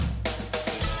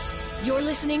You're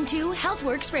listening to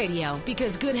Healthworx Radio,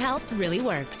 because good health really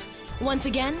works. Once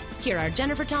again, here are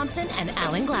Jennifer Thompson and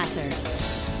Alan Glasser.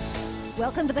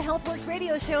 Welcome to the Healthworx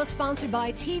Radio Show, sponsored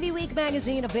by TV Week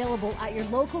magazine, available at your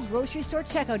local grocery store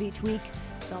checkout each week.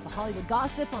 With all the Hollywood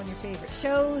gossip on your favorite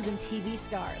shows and TV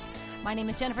stars. My name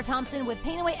is Jennifer Thompson with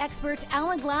Pain Away expert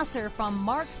Alan Glasser from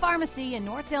Mark's Pharmacy in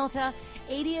North Delta,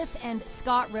 80th and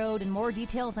Scott Road, and more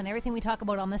details on everything we talk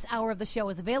about on this hour of the show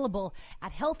is available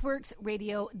at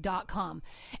healthworxradio.com.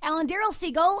 Alan, Daryl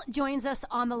Siegel joins us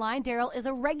on the line. Daryl is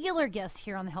a regular guest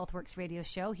here on the Healthworx Radio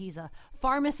Show. He's a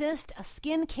pharmacist, a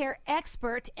skincare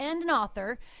expert, and an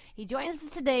author. He joins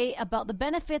us today about the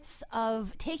benefits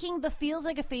of taking the Feels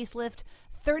Like a Facelift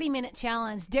 30-minute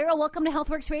challenge. Daryl, welcome to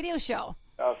Healthworx Radio Show.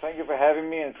 Thank you for having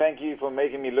me, and thank you for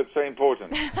making me look so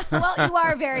important. Well, you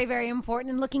are very, very important,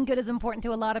 and looking good is important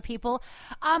to a lot of people.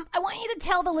 I want you to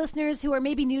tell the listeners who are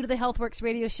maybe new to the Healthworx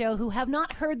Radio Show, who have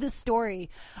not heard the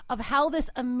story of how this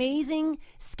amazing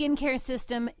skincare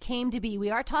system came to be.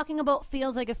 We are talking about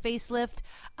Feels Like a Facelift.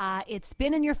 It's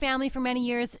been in your family for many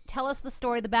years. Tell us the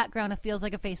story, the background of Feels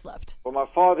Like a Facelift. Well, my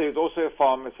father is also a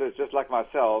pharmacist, just like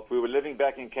myself. We were living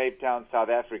back in Cape Town, South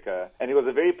Africa, and he was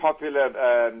a very popular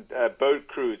boat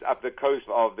cruise up the coast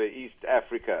of the East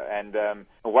Africa, and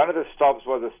one of the stops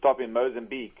was a stop in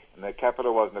Mozambique, and the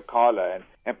capital was Nacala,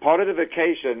 and part of the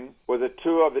vacation was a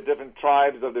tour of the different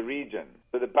tribes of the region.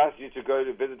 So the bus used to go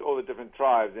to visit all the different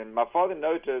tribes, and my father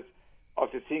noticed,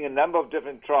 after seeing a number of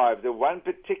different tribes, that one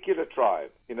particular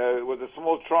tribe, it was a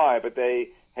small tribe, but they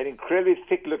had incredibly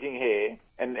thick-looking hair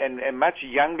and much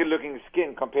younger-looking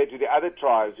skin compared to the other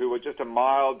tribes who were just a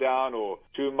mile down or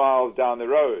 2 miles down the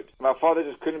road. My father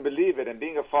just couldn't believe it, and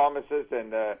being a pharmacist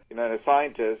and a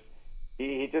scientist,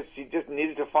 he just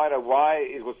needed to find out why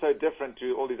it was so different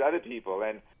to all these other people.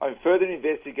 And on further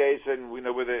investigation, with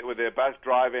the bus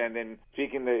driver and then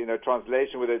speaking the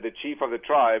translation with the chief of the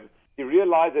tribe, he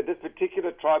realized that this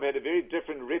particular tribe had a very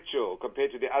different ritual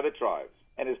compared to the other tribes.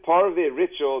 And as part of their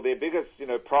ritual, their biggest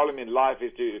problem in life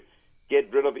is to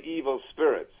get rid of evil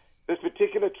spirits. This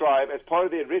particular tribe, as part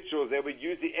of their rituals, they would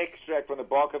use the extract from the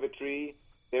bark of a tree.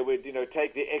 They would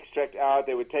take the extract out.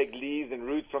 They would take leaves and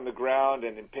roots from the ground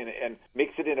and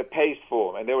mix it in a paste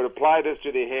form. And they would apply this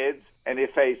to their heads and their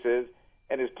faces.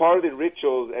 And as part of the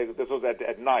rituals, this was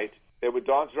at night, they would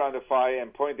dance around the fire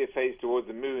and point their face towards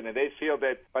the moon, and they feel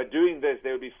that by doing this,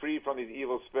 they would be free from these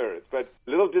evil spirits. But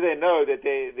little do they know that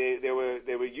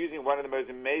they were using one of the most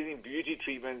amazing beauty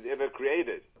treatments ever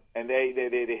created. And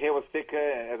their hair was thicker,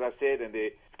 as I said, and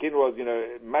their skin was,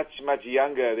 much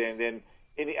younger than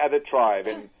any other tribe.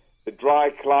 And the dry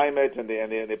climate and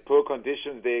the poor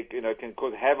conditions there, can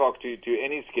cause havoc to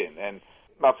any skin. And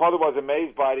my father was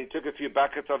amazed by it. He took a few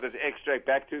buckets of this extract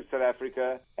back to South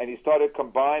Africa, and he started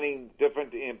combining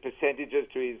different percentages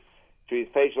to his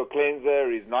facial cleanser,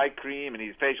 his night cream, and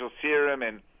his facial serum,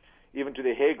 and even to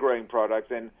the hair-growing products.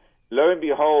 And lo and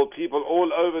behold, people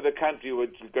all over the country were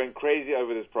going crazy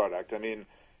over this product. I mean,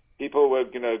 people were,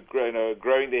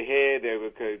 growing their hair, they were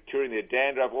curing their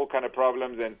dandruff, all kind of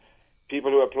problems, and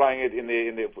people who were applying it in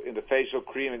the facial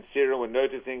cream and serum were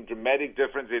noticing dramatic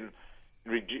difference in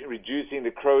reducing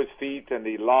the crow's feet and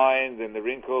the lines and the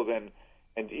wrinkles and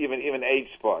even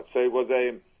age spots. So it was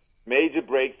a major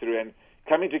breakthrough. And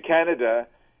coming to Canada,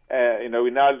 we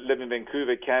now live in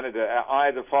Vancouver, Canada. I,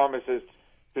 as a pharmacist,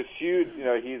 pursued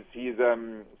his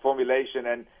formulation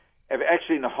and have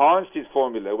actually enhanced his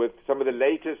formula with some of the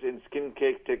latest in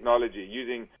skincare technology,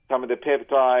 using some of the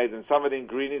peptides and some of the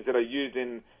ingredients that are used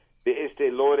in the Estee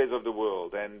Lauders of the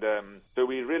world. And so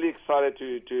we're really excited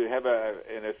to have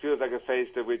Feels Like a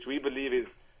Facelift, which we believe is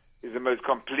the most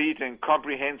complete and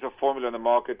comprehensive formula on the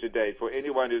market today for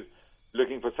anyone who's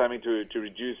looking for something to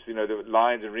reduce the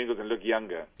lines and wrinkles and look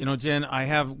younger. Jen, I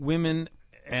have women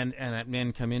and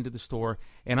men come into the store,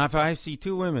 and if I see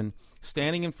two women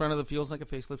standing in front of the Feels Like a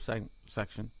Facelift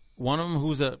section, one of them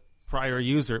who's a prior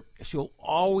user, she'll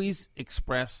always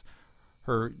express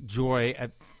her joy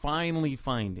at finally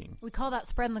finding. We call that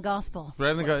spreading the gospel.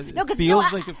 Spreading the gospel. No,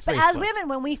 feels like a but as women,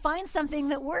 when we find something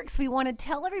that works, we want to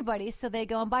tell everybody so they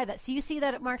go and buy that. So you see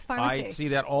that at Mark's Pharmacy? I see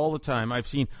that all the time.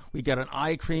 We got an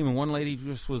eye cream, and one lady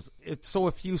it's so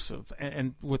effusive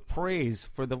and with praise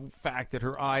for the fact that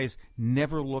her eyes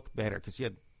never looked better because she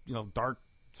had, dark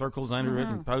circles under it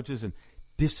and pouches and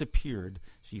disappeared,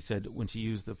 she said, when she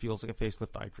used the Feels Like a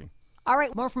Facelift eye cream. All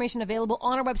right, more information available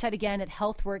on our website again at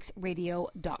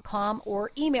healthworxradio.com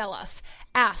or email us,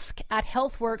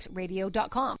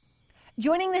 ask@healthworxradio.com.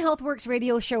 Joining the Healthworx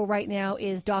Radio Show right now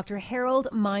is Dr. Harold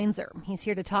Meinzer. He's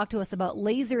here to talk to us about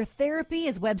laser therapy.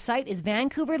 His website is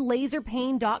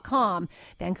vancouverlaserpain.com,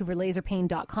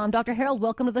 vancouverlaserpain.com. Dr. Harold,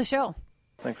 welcome to the show.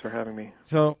 Thanks for having me.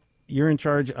 So you're in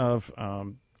charge of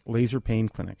laser pain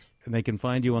clinics, and they can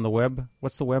find you on the web.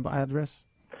 What's the web address?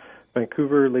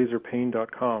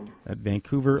 VancouverLaserPain.com. At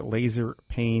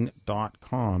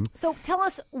VancouverLaserPain.com. So tell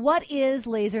us, what is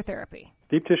laser therapy?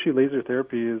 Deep tissue laser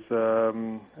therapy is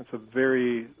it's a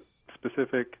very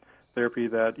specific therapy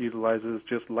that utilizes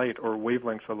just light or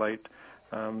wavelengths of light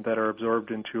that are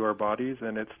absorbed into our bodies,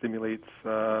 and it stimulates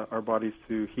our bodies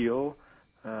to heal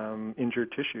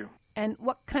injured tissue. And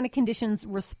what kind of conditions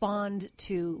respond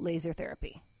to laser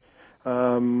therapy?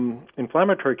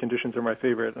 Inflammatory conditions are my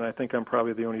favorite, and I think I'm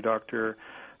probably the only doctor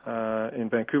in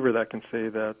Vancouver that can say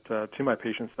that to my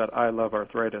patients that I love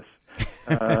arthritis.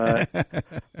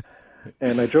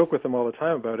 And I joke with them all the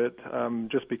time about it,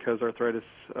 just because arthritis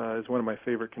is one of my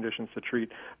favorite conditions to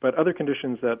treat. But other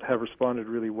conditions that have responded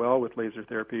really well with laser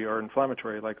therapy are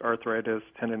inflammatory, like arthritis,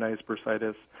 tendonitis,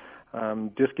 bursitis,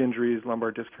 disc injuries,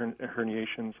 lumbar disc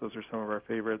herniations. Those are some of our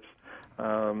favorites.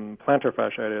 Plantar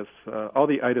fasciitis, all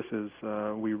the itises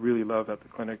we really love at the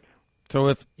clinic. So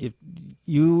if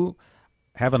you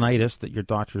have an itis that your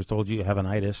doctor has told you have an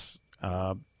itis,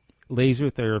 laser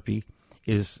therapy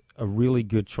is a really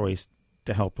good choice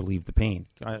to help relieve the pain.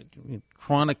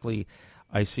 Chronically,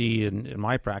 I see in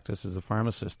my practice as a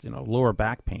pharmacist, lower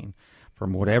back pain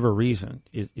from whatever reason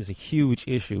is a huge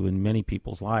issue in many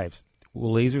people's lives.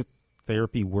 Will laser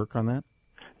therapy work on that?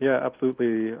 Yeah,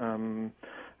 absolutely.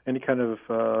 Any kind of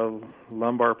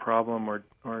lumbar problem or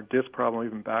disc problem,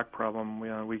 even back problem,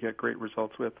 we get great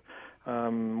results with.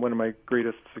 One of my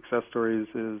greatest success stories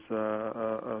is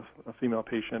a female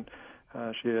patient.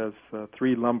 She has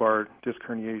 3 lumbar disc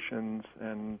herniations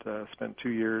and spent 2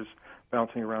 years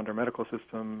bouncing around our medical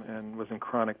system and was in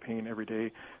chronic pain every day.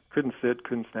 Couldn't sit,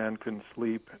 couldn't stand, couldn't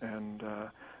sleep. And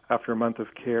after a month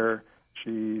of care,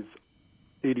 she's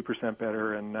 80%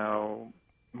 better, and now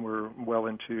we're well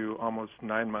into almost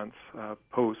 9 months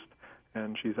post,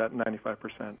 and she's at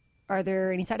 95%. Are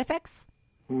there any side effects?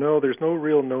 No, there's no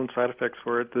real known side effects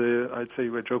for it. I'd say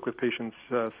we joke with patients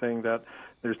saying that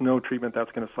there's no treatment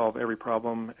that's going to solve every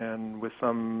problem, and with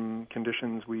some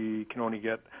conditions we can only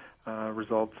get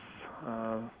results.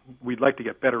 We'd like to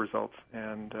get better results,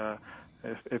 and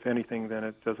if anything, then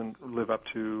it doesn't live up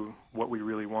to what we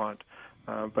really want.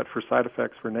 But for side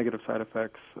effects, for negative side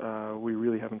effects, we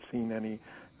really haven't seen any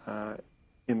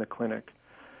in the clinic.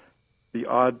 The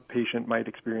odd patient might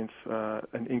experience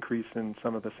an increase in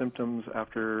some of the symptoms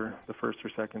after the first or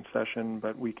second session,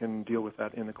 but we can deal with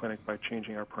that in the clinic by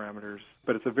changing our parameters.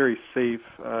 But it's a very safe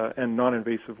and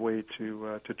non-invasive way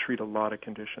to treat a lot of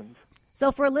conditions.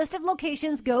 So for a list of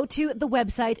locations, go to the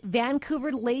website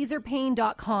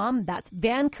VancouverLaserPain.com. That's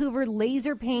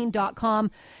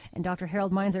VancouverLaserPain.com. And Dr.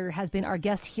 Harold Meinzer has been our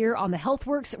guest here on the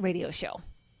Healthworx Radio Show.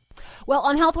 Well,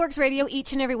 on Healthworx Radio,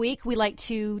 each and every week, we like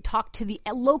to talk to the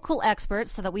local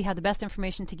experts so that we have the best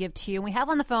information to give to you. And we have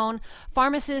on the phone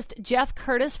pharmacist Jeff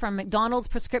Curtis from McDonald's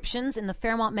Prescriptions in the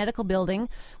Fairmont Medical Building,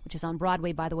 which is on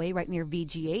Broadway, by the way, right near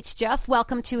VGH. Jeff,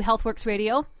 welcome to Healthworx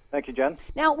Radio. Thank you, Jen.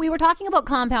 Now, we were talking about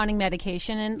compounding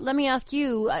medication, and let me ask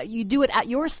you, you do it at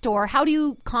your store. How do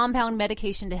you compound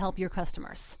medication to help your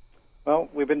customers? Well,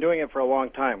 we've been doing it for a long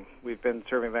time. We've been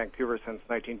serving Vancouver since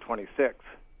 1926,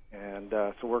 and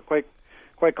so we're quite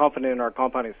confident in our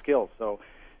compounding skills. So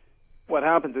what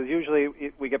happens is usually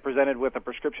we get presented with a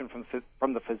prescription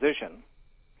from the physician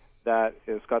that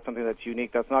has got something that's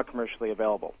unique that's not commercially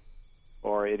available.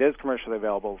 Or it is commercially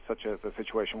available, such as a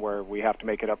situation where we have to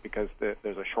make it up because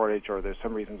there's a shortage or there's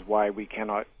some reasons why we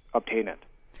cannot obtain it.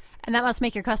 And that must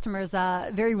make your customers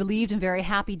very relieved and very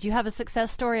happy. Do you have a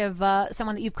success story of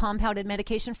someone that you've compounded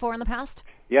medication for in the past?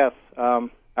 Yes.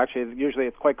 Actually, usually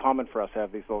it's quite common for us to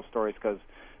have these little stories because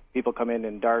people come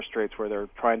in dire straits where they're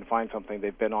trying to find something.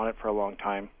 They've been on it for a long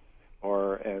time,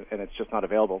 and it's just not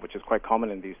available, which is quite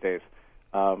common in these days.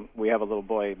 We have a little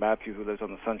boy, Matthew, who lives on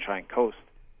the Sunshine Coast,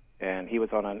 and he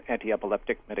was on an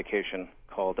anti-epileptic medication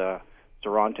called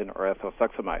Zerontin or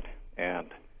ethosuximide,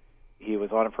 and he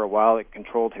was on it for a while. It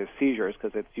controlled his seizures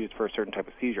because it's used for a certain type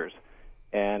of seizures,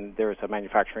 and there is a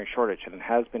manufacturing shortage, and it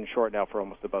has been short now for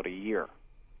almost about a year.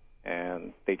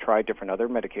 And they tried different other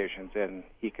medications, and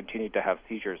he continued to have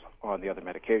seizures on the other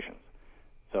medications.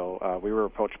 So we were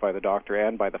approached by the doctor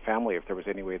and by the family if there was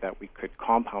any way that we could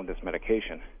compound this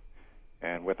medication.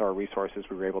 And with our resources,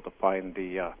 we were able to find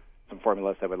some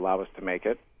formulas that would allow us to make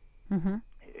it. Mm-hmm.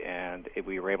 And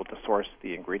we were able to source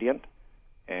the ingredient,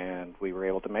 and we were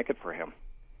able to make it for him.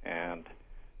 And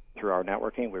through our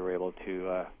networking, we were able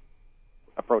to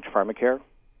approach PharmaCare,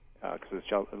 because this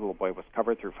little boy was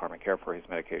covered through PharmaCare for his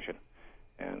medication.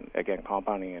 And again,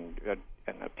 compounding and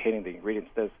obtaining the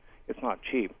ingredients, it's not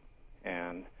cheap.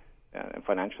 And and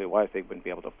financially wise, they wouldn't be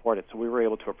able to afford it. So we were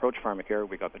able to approach Pharmacare.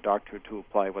 We got the doctor to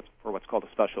apply for what's called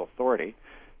a special authority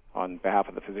on behalf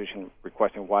of the physician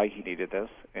requesting why he needed this.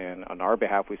 And on our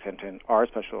behalf, we sent in our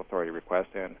special authority request,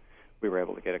 and we were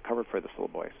able to get it covered for this little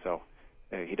boy. So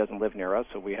he doesn't live near us,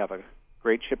 so we have a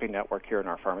great shipping network here in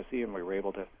our pharmacy, and we were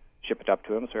able to ship it up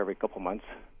to him. So every couple months,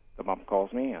 the mom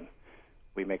calls me, and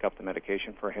we make up the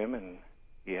medication for him, and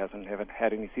he haven't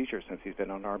had any seizures since he's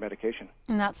been on our medication.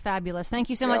 And that's fabulous. Thank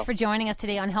you so much for joining us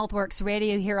today on Healthworx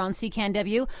Radio here on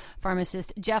CKNW.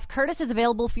 Pharmacist Jeff Curtis is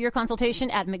available for your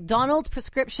consultation at McDonald's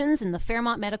Prescriptions in the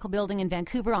Fairmont Medical Building in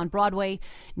Vancouver on Broadway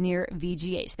near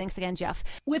VGH. Thanks again, Jeff.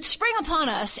 With spring upon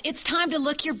us, it's time to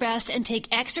look your best and take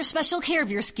extra special care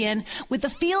of your skin with the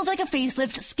Feels Like a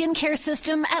Facelift skincare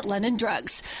system at London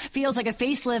Drugs. Feels Like a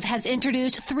Facelift has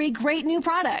introduced 3 great new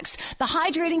products: the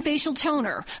Hydrating Facial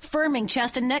Toner, Firming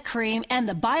Chest and Neck Cream, and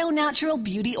the BioNatural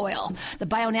Beauty Oil. The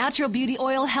BioNatural Beauty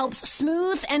Oil helps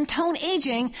smooth and tone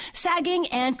aging, sagging,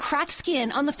 and cracked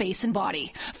skin on the face and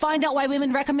body. Find out why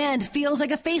women recommend Feels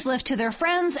Like a Facelift to their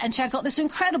friends and check out this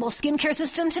incredible skincare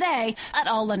system today at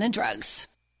all London Drugs.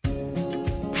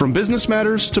 From business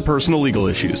matters to personal legal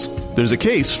issues, there's a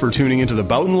case for tuning into the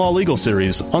Boughton Law Legal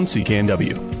Series on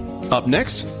CKNW. Up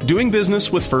next, doing business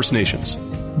with First Nations.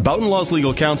 Boughton Law's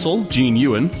legal counsel, Jean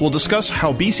Ewan, will discuss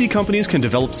how BC companies can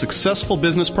develop successful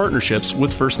business partnerships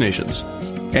with First Nations.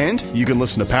 And you can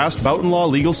listen to past Boughton Law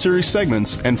Legal Series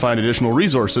segments and find additional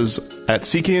resources at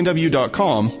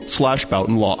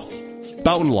cknw.com/Boughton Law.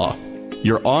 Boughton Law,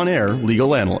 your on-air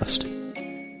legal analyst.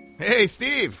 Hey,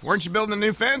 Steve, weren't you building a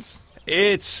new fence?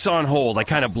 It's on hold. I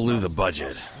kind of blew the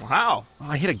budget. How?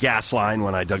 I hit a gas line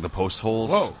when I dug the post holes.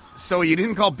 Whoa. So you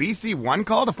didn't call BC One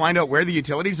Call to find out where the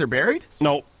utilities are buried?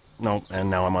 No, and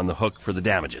now I'm on the hook for the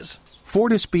damages.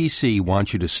 Fortis BC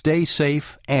wants you to stay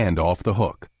safe and off the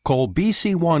hook. Call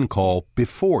BC One Call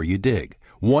before you dig.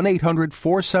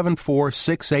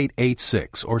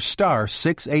 1-800-474-6886 or star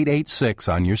 6886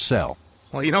 on your cell.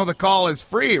 Well, you know the call is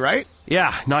free, right?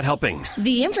 Yeah, not helping.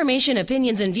 The information,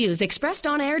 opinions, and views expressed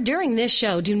on air during this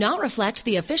show do not reflect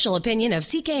the official opinion of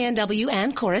CKNW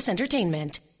and Chorus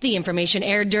Entertainment. The information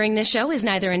aired during this show is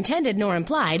neither intended nor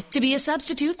implied to be a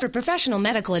substitute for professional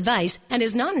medical advice and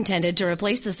is not intended to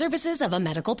replace the services of a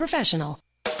medical professional.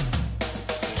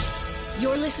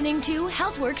 You're listening to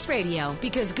Healthworx Radio,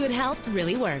 because good health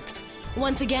really works.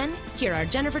 Once again, here are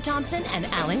Jennifer Thompson and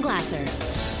Alan Glasser.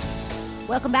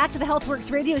 Welcome back to the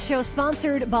Healthworx Radio Show,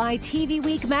 sponsored by TV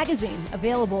Week magazine,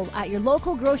 available at your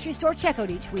local grocery store checkout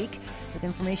each week with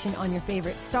information on your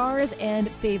favorite stars and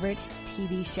favorite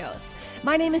TV shows.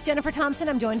 My name is Jennifer Thompson.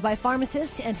 I'm joined by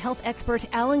pharmacist and health expert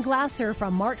Alan Glasser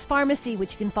from Mark's Pharmacy,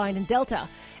 which you can find in Delta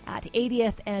at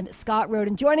 80th and Scott Road.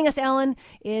 And joining us, Alan,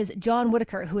 is John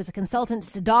Whitaker, who is a consultant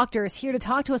to doctors, here to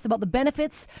talk to us about the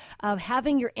benefits of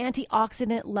having your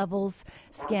antioxidant levels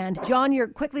scanned. John, you're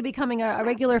quickly becoming a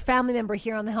regular family member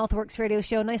here on the Healthworx Radio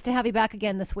Show. Nice to have you back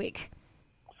again this week.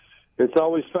 It's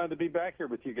always fun to be back here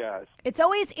with you guys. It's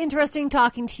always interesting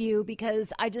talking to you,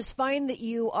 because I just find that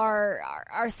you are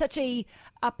such a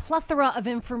plethora of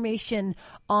information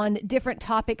on different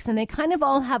topics, and they kind of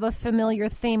all have a familiar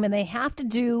theme, and they have to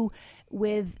do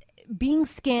with being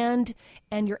scanned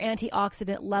and your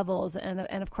antioxidant levels. And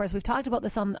of course, we've talked about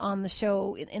this on the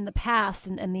show in the past,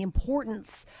 and the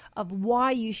importance of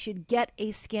why you should get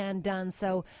a scan done.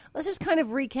 So let's just kind of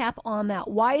recap on that.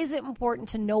 Why is it important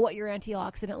to know what your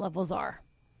antioxidant levels are?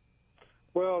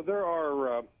 Well, there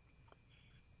are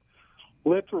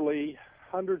literally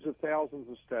hundreds of thousands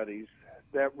of studies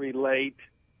that relate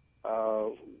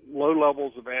low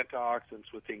levels of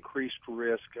antioxidants with increased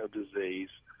risk of disease.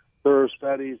 There are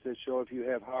studies that show if you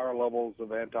have higher levels of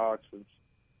antioxidants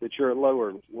that you're at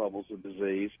lower levels of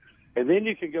disease. And then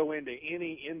you can go into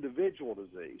any individual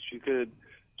disease. You could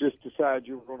just decide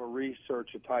you're going to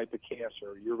research a type of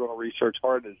cancer. You're going to research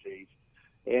heart disease.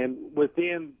 And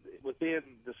within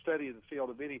the study of the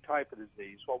field of any type of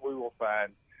disease, what we will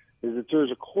find is that there's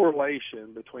a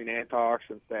correlation between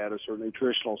antioxidant status or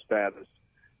nutritional status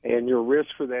and your risk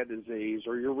for that disease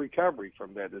or your recovery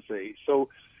from that disease. So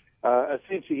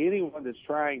essentially, anyone that's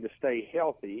trying to stay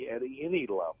healthy at any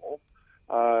level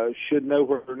should know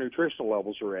where their nutritional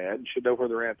levels are at, and should know where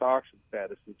their antioxidant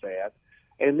status is at,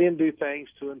 and then do things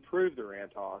to improve their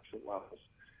antioxidant levels.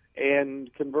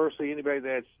 And conversely, anybody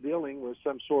that's dealing with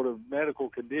some sort of medical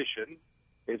condition,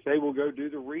 if they will go do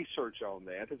the research on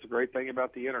that, it's a great thing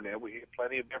about the Internet. We have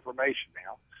plenty of information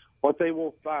now. What they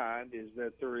will find is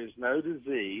that there is no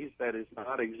disease that is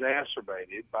not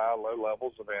exacerbated by low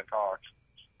levels of antioxidants.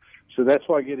 So that's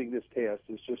why getting this test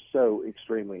is just so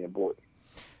extremely important.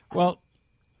 Well,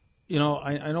 you know,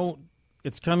 I know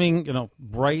it's coming,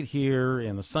 bright here,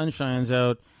 and the sun shines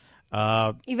out.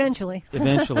 Eventually,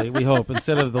 we hope,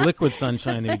 instead of the liquid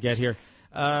sunshine that we get here.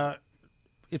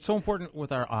 It's so important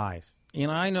with our eyes. And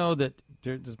I know that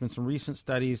there's been some recent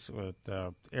studies with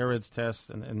AREDS tests,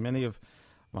 and many of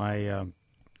my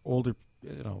older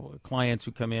clients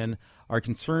who come in are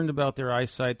concerned about their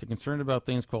eyesight. They're concerned about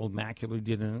things called macular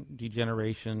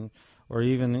degeneration, or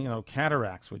even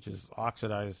cataracts, which is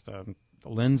oxidized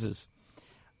lenses.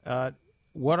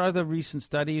 What are the recent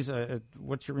studies?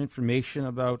 What's your information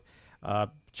about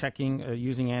checking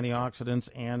using antioxidants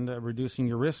and reducing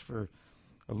your risk for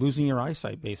losing your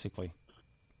eyesight, basically?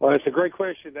 Well, it's a great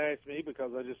question to ask me,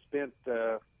 because I just spent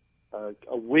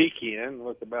a weekend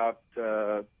with about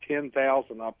 10,000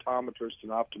 optometrists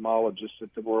and ophthalmologists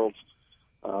at the world's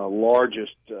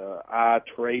largest eye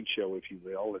trade show, if you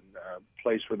will, and a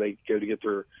place where they go to get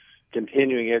their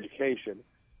continuing education.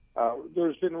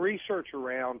 There's been research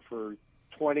around for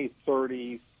 20,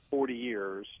 30, 40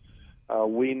 years.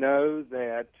 We know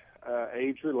that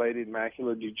age-related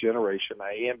macular degeneration,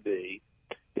 AMD,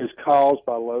 is caused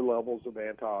by low levels of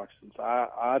antioxidants.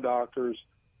 Eye doctors,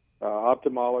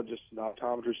 ophthalmologists, and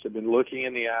optometrists have been looking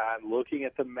in the eye and looking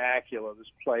at the macula, this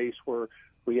place where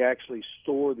we actually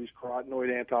store these carotenoid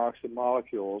antioxidant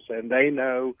molecules, and they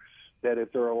know that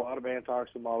if there are a lot of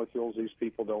antioxidant molecules, these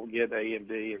people don't get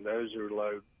AMD, and those who are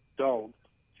low don't.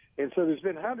 And so there's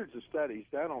been hundreds of studies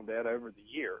done on that over the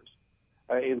years.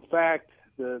 In fact,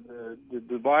 the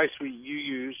device you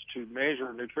use to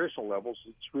measure nutritional levels,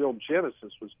 its real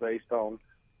genesis was based on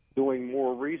doing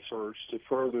more research to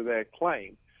further that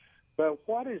claim. But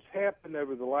what has happened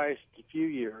over the last few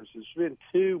years has been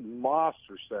two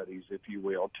monster studies, if you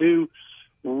will, two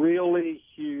really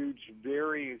huge,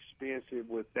 very expensive,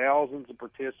 with thousands of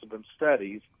participant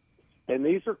studies. And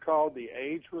these are called the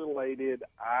age-related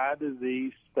eye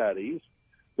disease studies.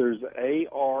 There's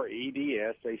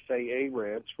AREDS. They say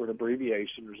AREDS for an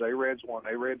abbreviation. There's AREDS 1,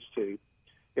 AREDS 2.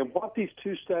 And what these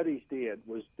two studies did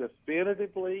was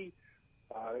definitively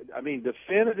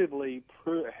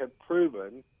have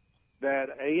proven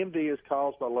that AMD is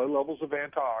caused by low levels of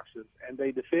antioxidants, and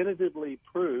they definitively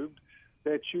proved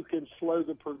that you can slow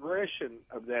the progression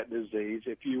of that disease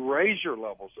if you raise your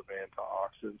levels of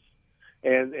antioxidants.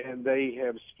 And they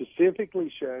have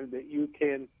specifically shown that you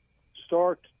can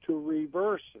start to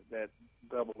reverse that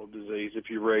level of disease if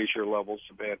you raise your levels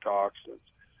of antioxidants.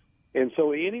 And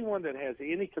so anyone that has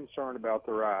any concern about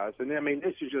their eyes, and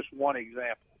this is just one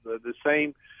example. The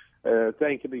same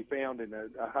thing can be found in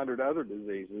 100 other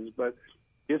diseases, but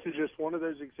this is just one of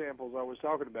those examples I was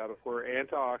talking about of where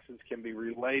antioxidants can be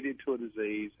related to a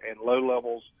disease, and low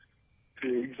levels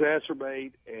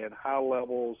exacerbate and high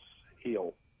levels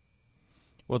heal.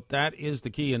 Well, that is the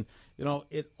key. And,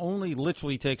 it only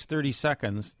literally takes 30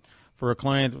 seconds for a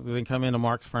client to come into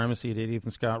Mark's Pharmacy at 80th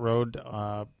and Scott Road,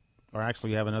 or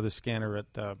actually have another scanner at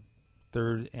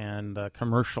 3rd and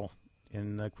Commercial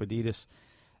in Quaditas.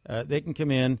 They can come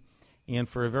in and,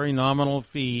 for a very nominal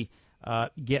fee,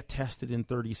 get tested in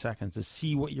 30 seconds to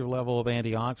see what your level of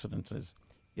antioxidants is.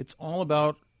 It's all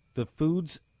about the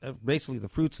foods, basically the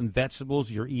fruits and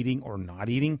vegetables you're eating or not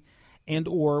eating, and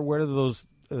or whether those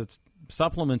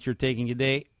supplements you're taking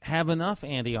today have enough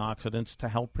antioxidants to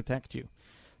help protect you.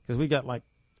 Because we got like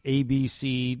A, B,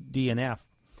 C, D, and F.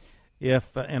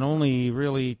 And only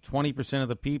really 20% of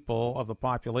the people of the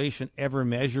population ever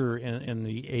measure in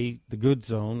the good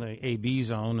zone, the AB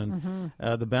zone, and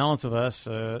the balance of us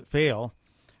fail.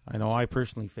 I know I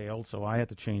personally failed, so I had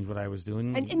to change what I was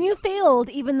doing. And you failed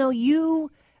even though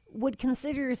you would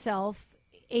consider yourself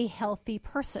a healthy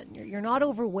person. You're not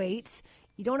overweight.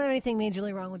 You don't have anything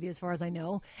majorly wrong with you as far as I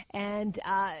know, and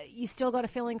you still got a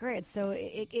failing grade. So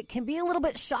it can be a little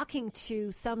bit shocking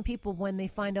to some people when they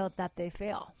find out that they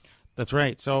fail. That's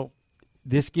right. So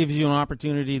this gives you an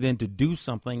opportunity then to do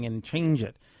something and change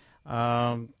it.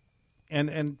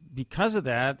 And because of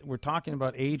that, we're talking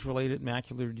about age-related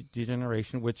macular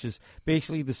degeneration, which is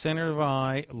basically the center of the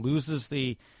eye loses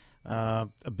the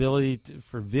ability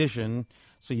for vision,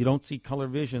 so you don't see color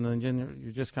vision, and then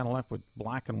you're just kind of left with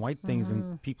black and white things,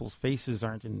 and people's faces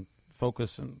aren't in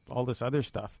focus and all this other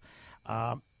stuff.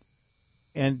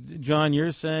 And, John,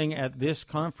 you're saying at this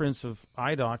conference of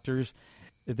eye doctors,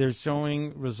 they're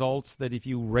showing results that if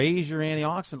you raise your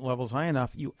antioxidant levels high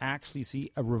enough, you actually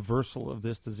see a reversal of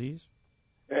this disease?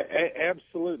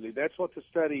 Absolutely. That's what the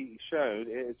study showed.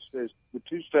 The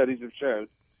two studies have shown.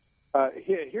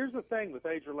 Here's the thing with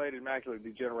age-related macular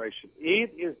degeneration.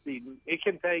 It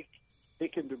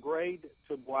can degrade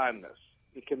to blindness.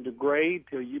 It can degrade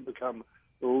till you become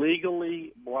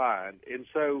legally blind. And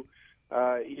so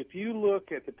if you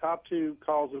look at the top two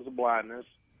causes of blindness,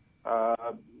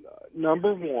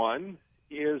 Number one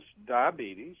is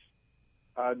diabetes.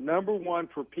 Number one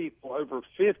for people over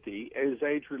 50 is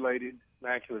age-related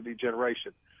macular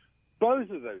degeneration. Both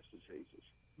of those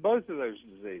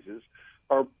diseases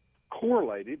are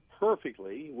correlated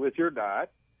perfectly with your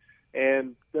diet,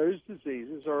 and those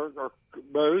diseases are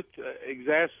both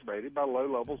exacerbated by low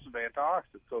levels of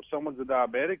antioxidants. So if someone's a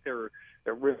diabetic, they're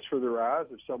at risk for their eyes.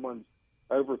 If someone's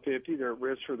over 50, they're at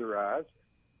risk for their eyes.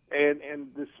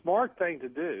 And the smart thing to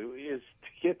do is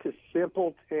to get this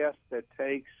simple test that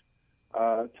takes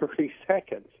 30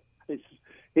 seconds.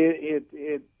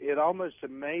 It almost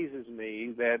amazes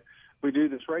me that we do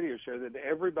this radio show, that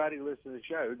everybody listening to the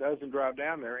show doesn't drive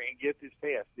down there and get this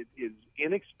test. It is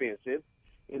inexpensive,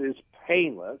 it is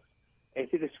painless, and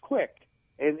it is quick.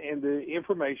 And the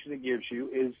information it gives you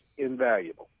is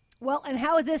invaluable. Well, and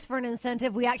how is this for an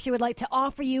incentive? We actually would like to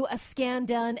offer you a scan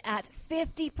done at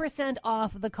 50%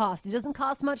 off the cost. It doesn't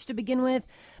cost much to begin with,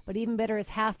 but even better is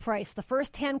half price. The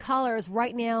first 10 callers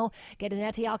right now get an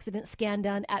antioxidant scan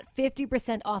done at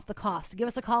 50% off the cost. Give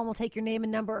us a call and we'll take your name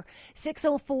and number.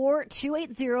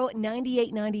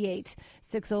 604-280-9898.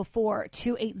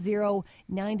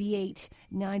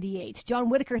 604-280-9898. John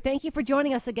Whitaker, thank you for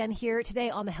joining us again here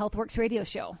today on the Healthworx Radio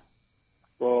Show.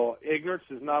 Well, ignorance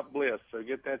is not bliss, so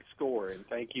get that score, and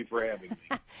thank you for having me.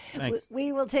 Thanks.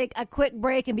 We will take a quick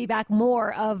break and be back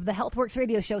more of the Healthworx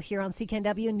Radio Show here on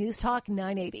CKNW News Talk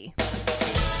 980.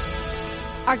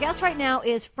 Our guest right now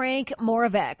is Frank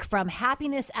Moravec from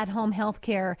Happiness at Home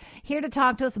Healthcare, here to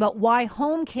talk to us about why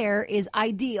home care is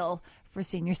ideal for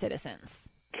senior citizens.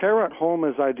 Care at home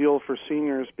is ideal for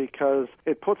seniors because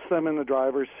it puts them in the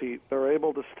driver's seat. They're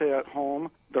able to stay at home.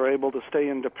 They're able to stay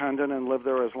independent and live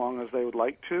there as long as they would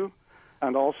like to.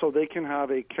 And also they can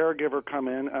have a caregiver come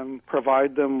in and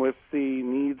provide them with the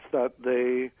needs that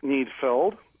they need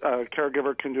filled. A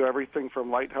caregiver can do everything from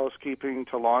light housekeeping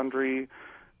to laundry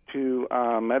to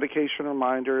medication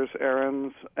reminders,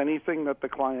 errands, anything that the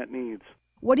client needs.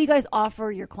 What do you guys offer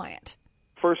your client?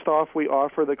 First off, we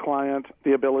offer the client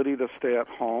the ability to stay at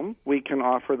home. We can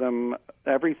offer them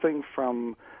everything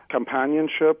from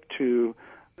companionship to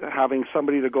having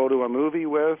somebody to go to a movie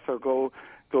with, or go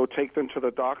take them to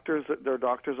their doctor's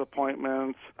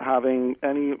appointments, having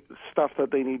any stuff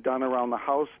that they need done around the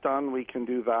house done, we can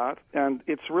do that. And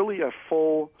it's really a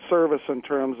full service in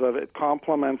terms of it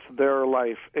complements their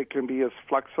life. It can be as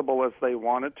flexible as they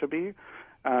want it to be.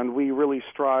 And we really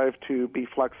strive to be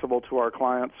flexible to our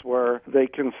clients where they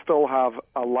can still have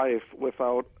a life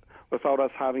without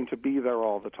us having to be there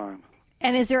all the time.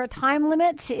 And is there a time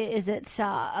limit? Is it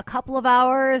a couple of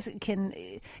hours? Can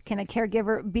a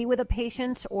caregiver be with a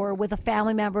patient or with a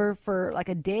family member for like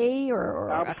a day or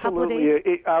a couple of days?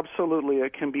 Absolutely.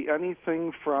 It can be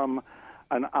anything from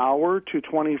an hour to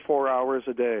 24 hours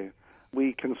a day.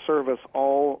 We can service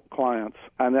all clients,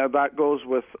 and that goes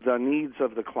with the needs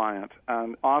of the client.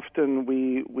 And often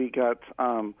we get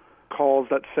calls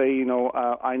that say,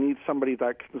 I need somebody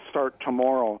that can start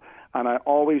tomorrow. And I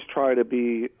always try to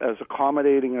be as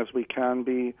accommodating as we can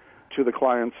be to the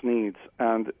client's needs.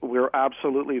 And we're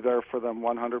absolutely there for them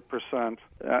 100%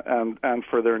 and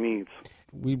for their needs.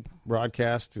 We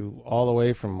broadcast all the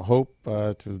way from Hope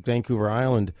to Vancouver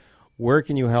Island. Where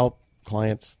can you help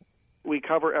clients? We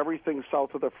cover everything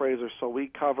south of the Fraser, so we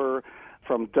cover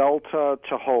from Delta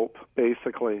to Hope,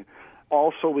 basically.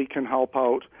 Also, we can help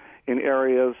out in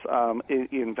areas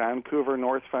in Vancouver,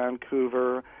 North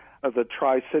Vancouver, the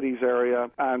Tri-Cities area,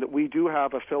 and we do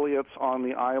have affiliates on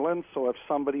the island, so if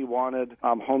somebody wanted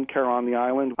home care on the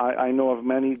island, I know of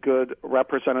many good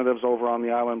representatives over on the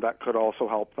island that could also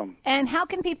help them. And how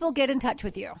can people get in touch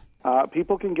with you?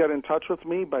 People can get in touch with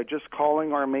me by just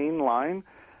calling our main line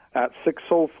at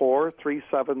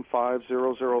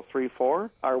 604-375-0034.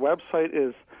 Our website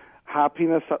is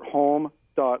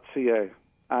happinessathome.ca,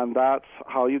 and that's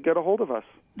how you get a hold of us.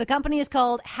 The company is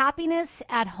called Happiness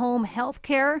at Home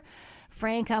Healthcare.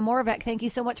 Frank Moravec, thank you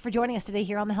so much for joining us today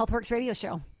here on the Healthworx Radio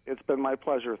Show. It's been my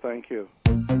pleasure. Thank you.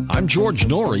 I'm George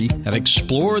Norrie, and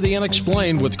Explore the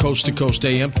Unexplained with Coast to Coast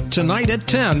AM tonight at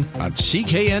 10 on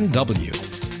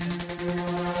CKNW.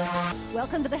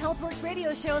 Welcome to the Healthworx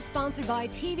Radio Show, sponsored by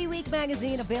TV Week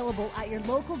magazine, available at your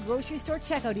local grocery store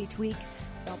checkout each week.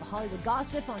 With all the Hollywood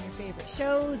gossip on your favorite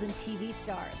shows and TV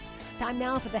stars. Time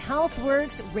now for the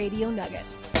Healthworx Radio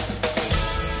Nuggets.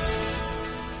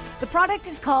 The product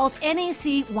is called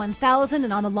NAC 1000,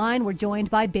 and on the line we're joined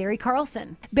by Barry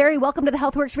Carlson. Barry, welcome to the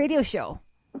Healthworx Radio Show.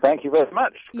 Thank you very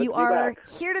much. Good you are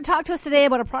here to talk to us today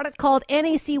about a product called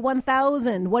NAC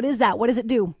 1000. What is that? What does it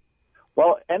do?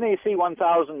 Well, NAC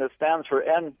 1000 stands for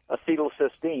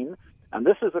N-acetylcysteine, And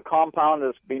this is a compound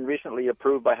that's been recently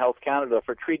approved by Health Canada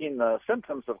for treating the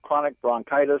symptoms of chronic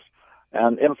bronchitis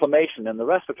and inflammation in the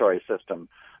respiratory system.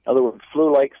 In other words,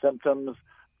 flu-like symptoms,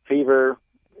 fever,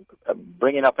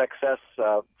 bringing up excess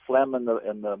phlegm in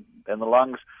the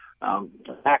lungs.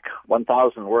 NAC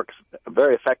 1000 works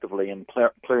very effectively in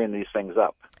clearing these things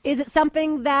up. Is it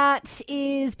something that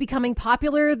is becoming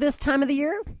popular this time of the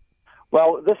year?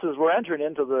 Well, we're entering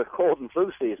into the cold and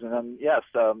flu season, and yes,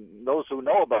 those who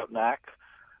know about NAC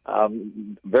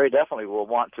very definitely will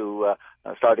want to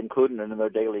start including it in their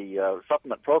daily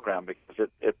supplement program, because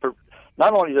it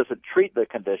not only does it treat the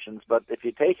conditions, but if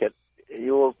you take it,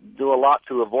 you will do a lot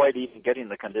to avoid even getting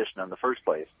the condition in the first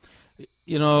place.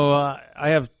 You know, I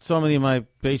have so many of my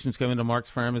patients come into Mark's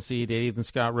Pharmacy at 80th and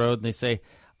Scott Road, and they say,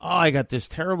 "Oh, I got this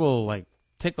terrible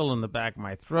tickle in the back of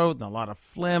my throat and a lot of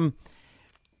phlegm."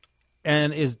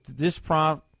 And is this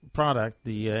product,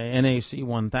 the NAC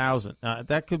 1000,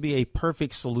 that could be a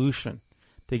perfect solution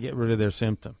to get rid of their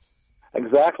symptoms?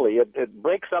 Exactly. It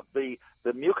breaks up the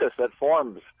mucus that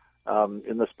forms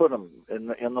in the sputum,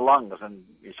 in the lungs, and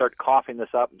you start coughing this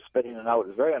up and spitting it out.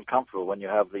 It's very uncomfortable when you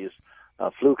have these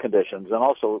flu conditions, and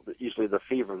also usually the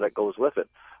fever that goes with it.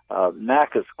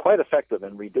 NAC is quite effective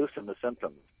in reducing the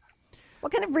symptoms.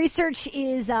 What kind of research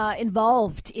is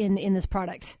involved in this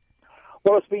product?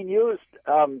 Well, it's been used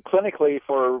clinically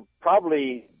for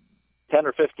probably 10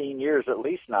 or 15 years at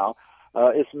least now.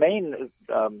 Its main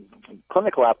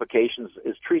clinical applications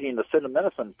is treating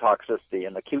acetaminophen toxicity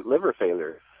and acute liver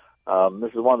failure.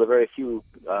 This is one of the very few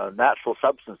natural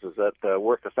substances that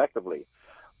work effectively.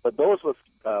 But those with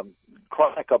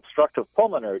chronic obstructive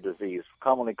pulmonary disease,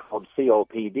 commonly called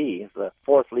COPD, is the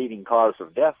fourth leading cause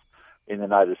of death in the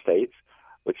United States,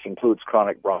 which includes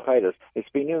chronic bronchitis. It's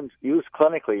been used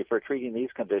clinically for treating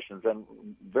these conditions, and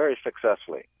very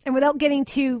successfully. And without getting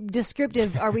too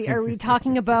descriptive, are we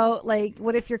talking about,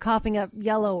 what if you're coughing up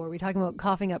yellow? Are we talking about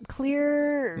coughing up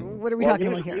clear? What are we talking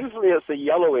about here? Usually it's a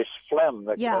yellowish phlegm,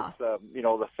 that's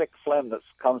the thick phlegm that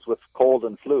comes with cold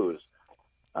and flus.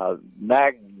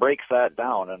 NAG breaks that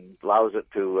down and allows it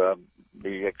to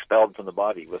be expelled from the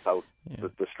body without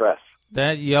the stress.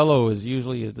 That yellow is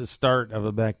usually the start of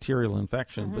a bacterial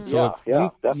infection. But so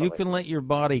if you can let your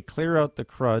body clear out the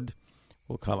crud,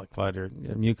 we'll call it crud or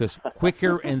mucus,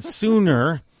 quicker and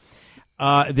sooner,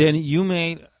 then you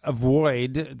may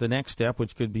avoid the next step,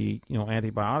 which could be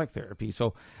antibiotic therapy.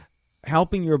 So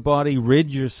helping your body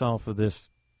rid yourself of this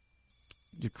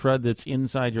crud that's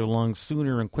inside your lungs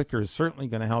sooner and quicker is certainly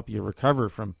going to help you recover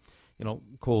from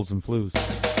colds and flus.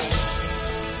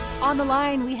 On the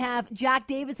line, we have Jack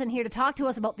Davidson here to talk to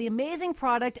us about the amazing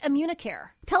product, Immunicare.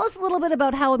 Tell us a little bit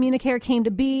about how Immunicare came to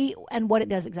be and what it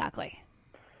does exactly.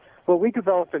 Well, we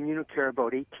developed Immunicare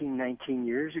about 18, 19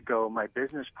 years ago. My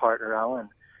business partner, Alan,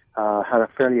 had a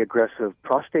fairly aggressive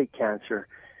prostate cancer,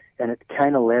 and it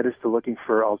kind of led us to looking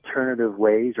for alternative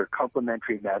ways or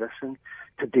complementary medicine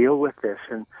to deal with this.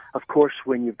 And, of course,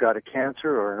 when you've got a cancer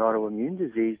or an autoimmune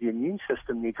disease, the immune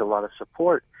system needs a lot of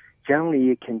support. Generally,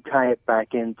 you can tie it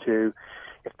back into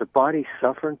if the body's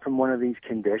suffering from one of these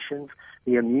conditions,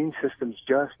 the immune system's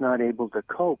just not able to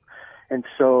cope. And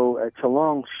so it's a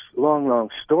long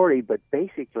story, but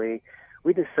basically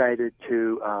we decided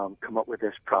to come up with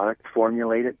this product,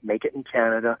 formulate it, make it in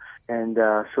Canada, and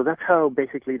so that's how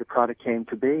basically the product came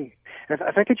to be. And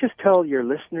if I could just tell your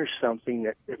listeners something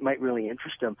that might really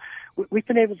interest them, we've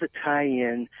been able to tie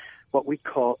in what we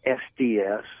call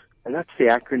SDS, and that's the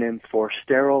acronym for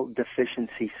Steroid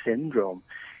Deficiency Syndrome.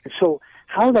 And so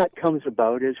how that comes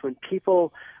about is when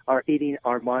people are eating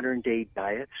our modern-day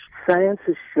diets, science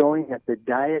is showing that the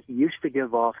diet used to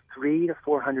give off 300 to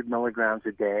 400 milligrams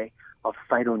a day of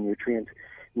phytonutrients.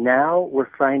 Now we're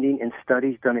finding in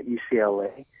studies done at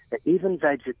UCLA that even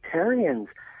vegetarians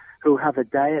who have a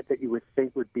diet that you would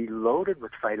think would be loaded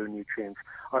with phytonutrients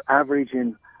are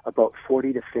averaging about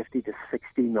 40 to 50 to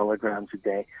 60 milligrams a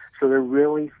day. So they're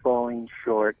really falling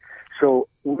short. So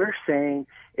we're saying,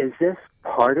 is this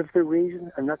part of the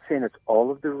reason? I'm not saying it's all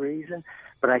of the reason,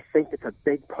 but I think it's a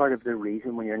big part of the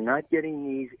reason. When you're not getting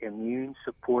these immune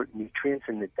support nutrients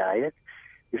in the diet,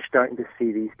 you're starting to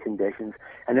see these conditions.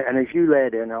 And as you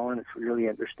led in, Alan, it's really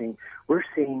interesting. We're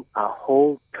seeing a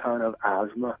whole ton of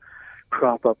asthma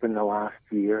crop up in the last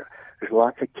year. There's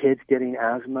lots of kids getting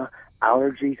asthma.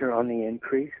 Allergies are on the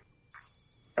increase.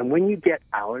 And when you get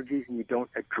allergies and you don't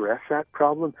address that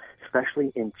problem,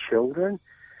 especially in children,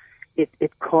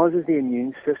 it causes the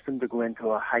immune system to go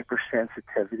into a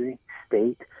hypersensitivity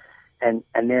state. And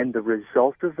then the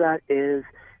result of that is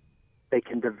they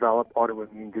can develop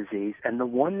autoimmune disease. And the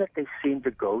one that they seem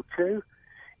to go to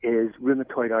is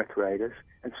rheumatoid arthritis.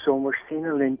 And so we're seeing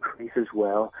an increase as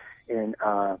well in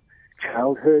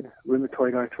childhood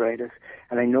rheumatoid arthritis,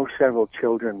 and I know several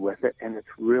children with it, and it's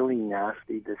really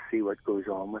nasty to see what goes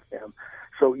on with them.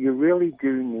 So you really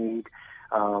do need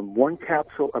 1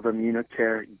 capsule of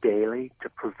Immunicare daily to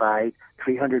provide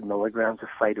 300 milligrams of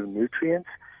phytonutrients,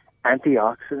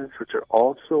 antioxidants, which are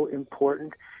also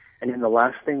important. And then the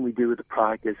last thing we do with the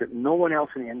product is that no one else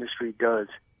in the industry does.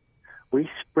 We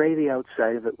spray the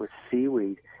outside of it with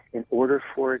seaweed in order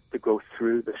for it to go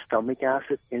through the stomach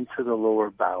acid into the lower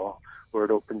bowel, where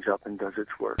it opens up and does its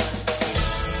work.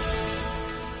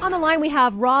 On the line, we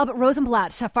have Rob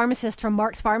Rosenblatt, a pharmacist from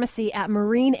Mark's Pharmacy at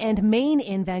Marine and Main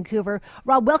in Vancouver.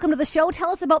 Rob, welcome to the show.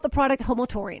 Tell us about the product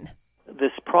Homotaurine.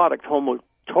 This product,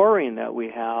 Homotaurine, that we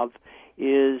have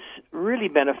is really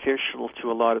beneficial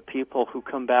to a lot of people who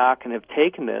come back and have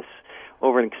taken this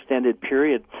over an extended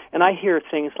period. And I hear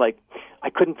things like, I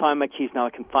couldn't find my keys, now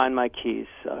I can find my keys.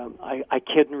 I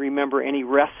couldn't remember any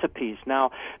recipes.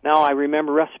 Now I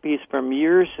remember recipes from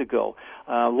years ago.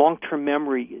 Long-term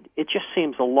memory, it just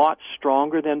seems a lot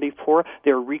stronger than before.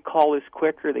 Their recall is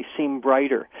quicker. They seem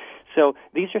brighter. So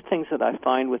these are things that I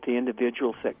find with the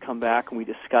individuals that come back and we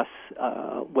discuss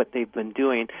what they've been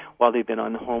doing while they've been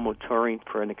on Homotaurine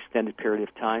for an extended period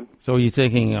of time. So are you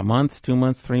taking a month, 2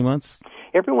 months, 3 months?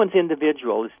 Everyone's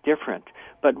individual is different,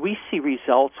 but we see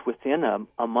results within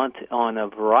a month on a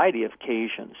variety of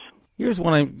occasions. Here's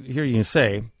what I hear you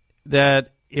say,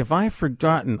 that if I've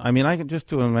forgotten, I mean, I can just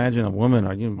to imagine a woman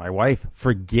or my wife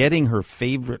forgetting her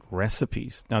favorite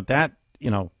recipes. Now that,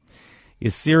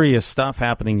 is serious stuff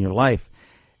happening in your life.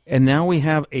 And now we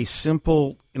have a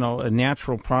simple, a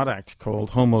natural product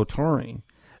called Homotaurine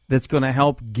that's going to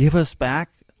help give us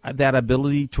back that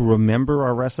ability to remember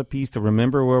our recipes, to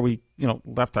remember where we,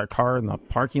 left our car in the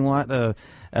parking lot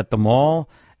at the mall,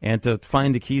 and to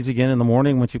find the keys again in the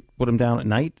morning once you put them down at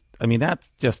night. I mean,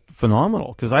 that's just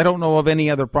phenomenal, because I don't know of any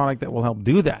other product that will help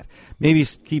do that. Maybe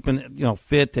keeping,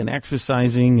 fit and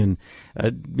exercising and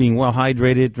being well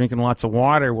hydrated, drinking lots of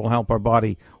water will help our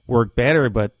body work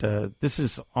better. But this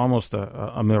is almost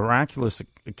a miraculous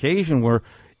occasion where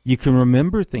you can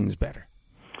remember things better.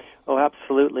 Oh,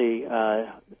 absolutely.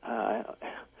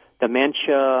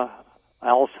 Dementia,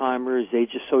 Alzheimer's,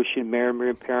 age-associated memory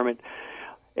impairment.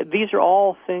 These are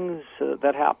all things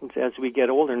that happen as we get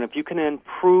older. And if you can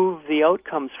improve the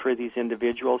outcomes for these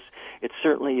individuals, it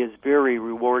certainly is very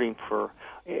rewarding for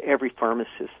every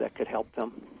pharmacist that could help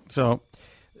them. So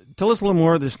tell us a little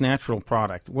more of this natural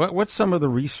product. What's some of the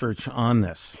research on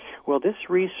this? Well, this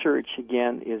research,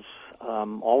 again, is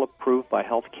all approved by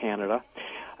Health Canada,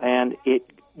 and it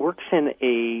works in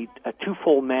a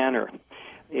twofold manner.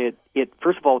 It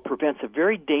first of all prevents a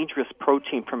very dangerous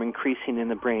protein from increasing in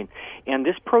the brain, and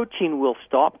this protein will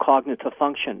stop cognitive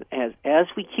function. As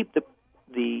we keep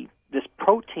this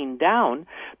protein down,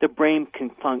 the brain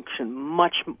can function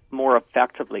much more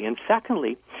effectively. And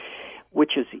secondly,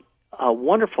 which is a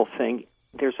wonderful thing,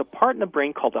 there's a part in the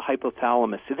brain called the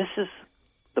hypothalamus. So this is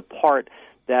the part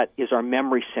that is our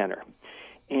memory center,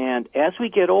 and as we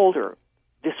get older,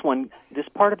 this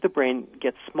part of the brain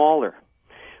gets smaller.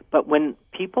 But when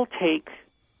people take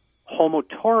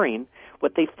Homotaurine,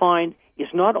 what they find is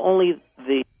not only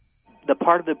the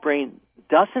part of the brain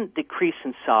doesn't decrease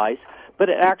in size, but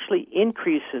it actually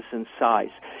increases in size.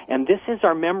 And this is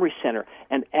our memory center.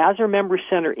 And as our memory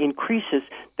center increases,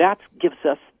 that gives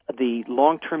us the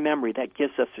long-term memory, that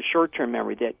gives us the short-term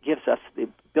memory, that gives us the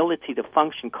ability to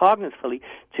function cognitively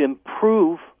to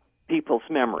improve people's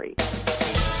memory.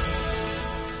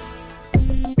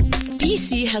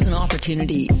 BC has an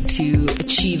opportunity to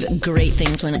achieve great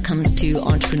things when it comes to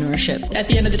entrepreneurship. At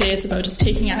the end of the day, it's about just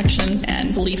taking action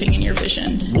and believing in your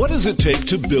vision. What does it take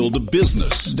to build a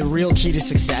business? The real key to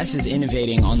success is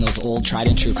innovating on those old tried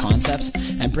and true concepts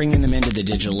and bringing them into the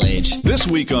digital age. This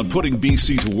week on Putting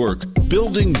BC to Work,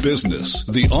 Building Business,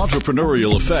 the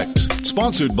Entrepreneurial Effect,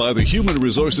 sponsored by the Human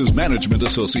Resources Management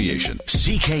Association.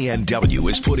 CKNW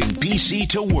is putting BC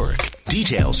to work.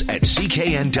 Details at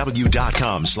cknw.com/work.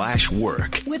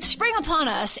 With spring upon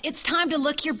us, it's time to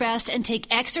look your best and take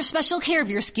extra special care of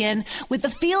your skin with the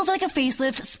Feels Like a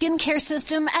Facelift skincare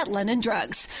system at London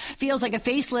Drugs. Feels Like a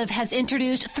Facelift has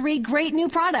introduced 3 great new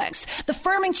products: the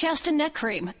Firming Chest and Neck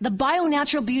Cream, the Bio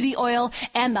Natural Beauty Oil,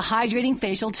 and the Hydrating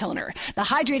Facial Toner. The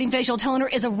Hydrating Facial Toner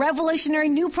is a revolutionary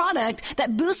new product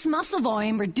that boosts muscle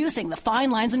volume, reducing the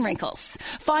fine lines and wrinkles.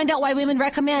 Find out why women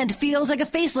recommend Feels Like a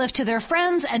Facelift to their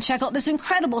friends and check out this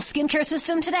incredible skincare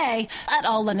system today at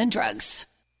all London Drugs.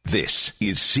 This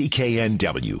is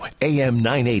CKNW, AM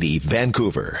 980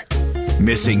 Vancouver.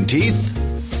 Missing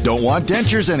teeth? Don't want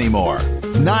dentures anymore?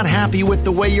 Not happy with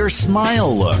the way your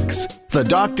smile looks? The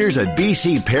doctors at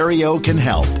BC Perio can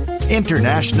help.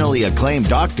 Internationally acclaimed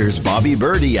doctors Bobby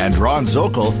Birdie and Ron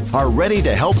Zokel are ready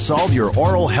to help solve your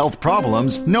oral health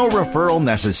problems, no referral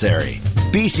necessary.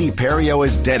 BC Perio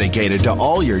is dedicated to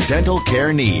all your dental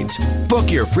care needs.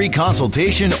 Book your free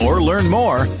consultation or learn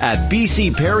more at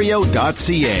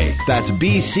bcperio.ca. That's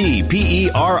bcperio.ca.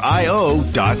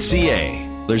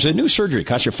 There's a new surgery,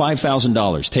 costs you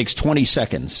 $5,000, takes 20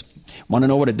 seconds. Want to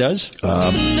know what it does?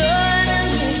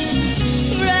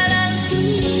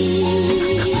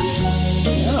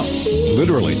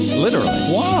 Literally.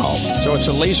 Wow. So it's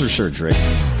a laser surgery.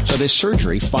 So this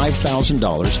surgery,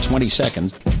 $5,000, 20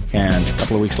 seconds, and a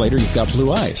couple of weeks later, you've got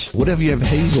blue eyes. What if you have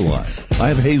hazel eyes? I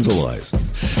have hazel eyes.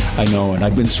 I know, and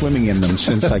I've been swimming in them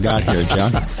since I got here,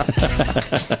 John.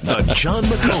 The John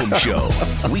McComb Show,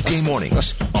 weekday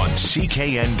mornings on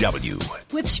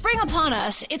CKNW. With spring upon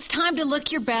us, it's time to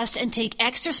look your best and take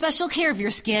extra special care of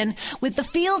your skin with the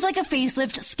Feels Like a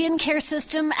Facelift skincare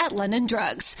system at London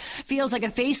Drugs. Feels Like a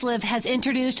Facelift has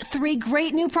introduced 3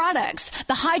 great new products: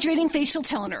 the Hydrating Facial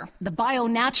Toner, the Bio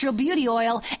Natural Beauty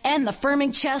Oil, and the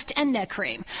Firming Chest and Neck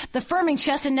Cream. The Firming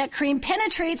Chest and Neck Cream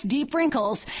penetrates deep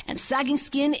wrinkles and sagging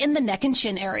skin in the neck and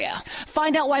chin area.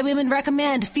 Find out why women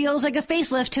recommend Feels Like a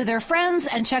Facelift to their friends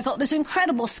and check out this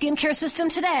incredible skincare system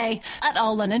today at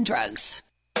all London Drugs.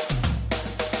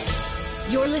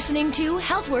 You're listening to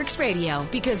Healthworx Radio,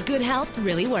 because good health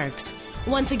really works.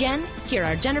 Once again, here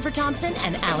are Jennifer Thompson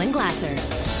and Alan Glasser.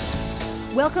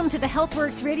 Welcome to the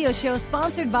Healthworx Radio Show,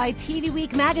 sponsored by TV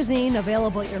Week magazine,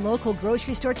 available at your local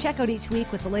grocery store checkout each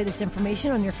week with the latest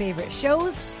information on your favorite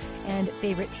shows and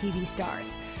favorite TV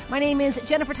stars. My name is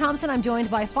Jennifer Thompson. I'm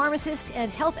joined by pharmacist and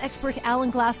health expert Alan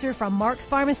Glasser from Mark's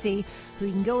Pharmacy, who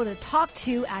you can go to talk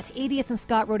to at 80th and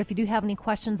Scott Road if you do have any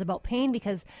questions about pain,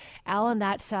 because, Alan,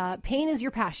 that pain is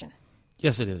your passion.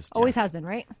 Yes, it is. Always has been,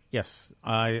 right? Yes.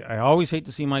 I always hate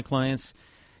to see my clients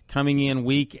coming in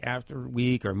week after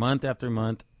week or month after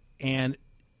month, and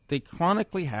they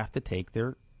chronically have to take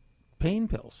their pain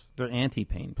pills, their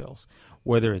anti-pain pills,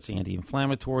 whether it's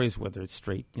anti-inflammatories, whether it's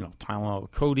straight, Tylenol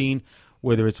with codeine,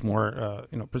 whether it's more,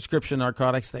 prescription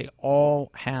narcotics. They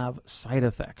all have side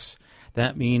effects.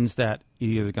 That means that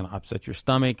you're either going to upset your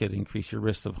stomach, it'll increase your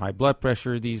risk of high blood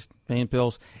pressure, these pain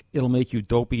pills. It'll make you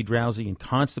dopey, drowsy, and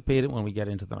constipated when we get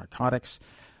into the narcotics.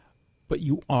 But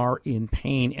you are in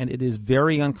pain, and it is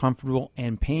very uncomfortable,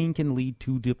 and pain can lead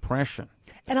to depression.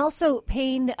 And also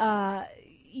pain,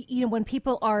 when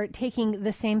people are taking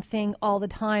the same thing all the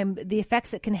time, the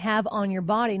effects it can have on your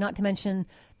body, not to mention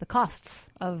the costs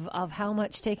of how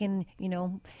much taking,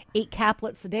 8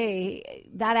 caplets a day,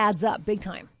 that adds up big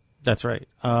time. That's right.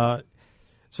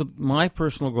 So my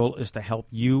personal goal is to help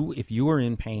you if you are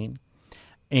in pain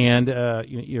and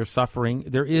you're suffering.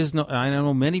 There is no, I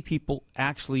know many people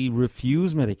actually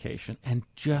refuse medication and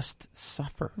just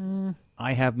suffer.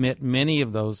 I have met many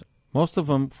of those. Most of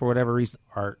them, for whatever reason,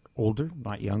 are older,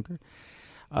 not younger.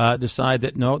 Decide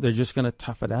that, no, they're just going to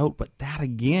tough it out. But that,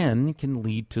 again, can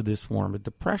lead to this form of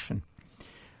depression.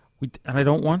 And I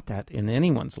don't want that in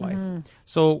anyone's life.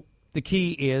 So the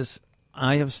key is,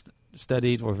 I have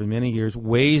studied over many years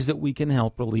ways that we can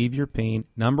help relieve your pain.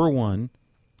 Number 1,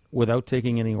 without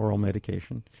taking any oral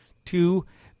medication. 2,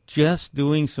 just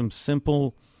doing some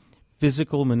simple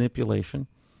physical manipulation.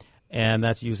 And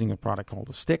that's using a product called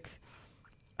a stick.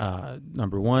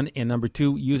 Number 1. And number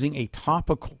 2, using a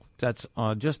topical that's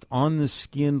just on the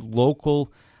skin,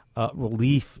 local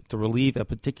relief to relieve a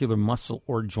particular muscle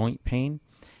or joint pain.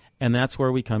 And that's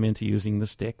where we come into using the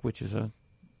stick, which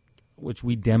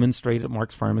we demonstrate at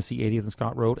Mark's Pharmacy, 80th and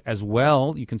Scott Road. As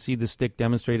well, you can see the stick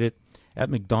demonstrated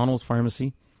at McDonald's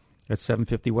Pharmacy at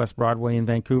 750 West Broadway in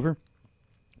Vancouver.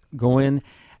 Go in,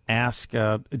 ask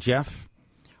Jeff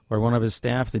or one of his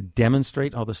staff to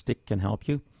demonstrate how the stick can help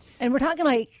you. And we're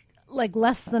talking like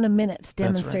less than a minute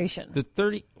demonstration. That's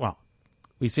right.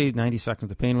 We say 90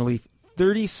 seconds of pain relief.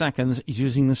 30 seconds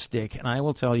using the stick, and I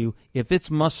will tell you, if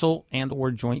it's muscle and or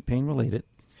joint pain related,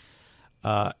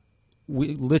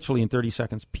 we literally in 30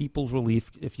 seconds, people's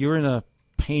relief, if you're in a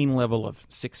pain level of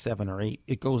 6, 7, or 8,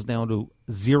 it goes down to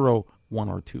 0, 1,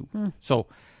 or 2. So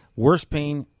worst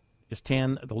pain is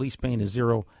 10, the least pain is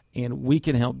 0, and we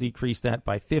can help decrease that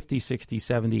by 50, 60,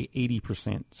 70,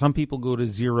 80%. Some people go to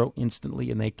 0 instantly,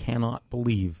 and they cannot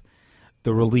believe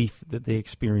the relief that they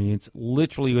experience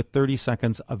literally with 30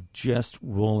 seconds of just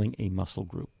rolling a muscle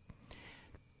group.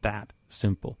 That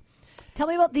simple. Tell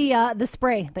me about the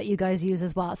spray that you guys use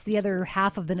as well. It's the other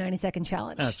half of the 90-second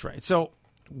challenge. That's right. So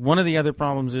one of the other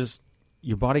problems is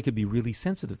your body could be really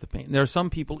sensitive to pain. There are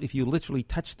some people, if you literally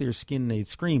touch their skin, they'd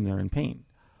scream they're in pain.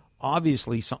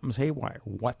 Obviously, something's haywire.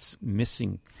 What's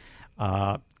missing?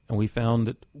 and we found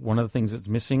that one of the things that's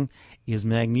missing is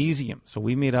magnesium. So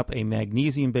we made up a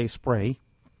magnesium-based spray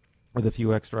with a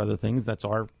few extra other things. That's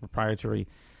our proprietary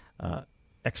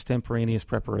extemporaneous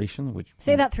preparation. Which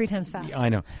say that 3 times fast. I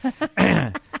know.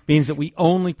 Means that we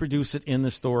only produce it in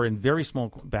the store in very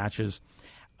small batches,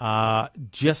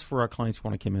 just for our clients who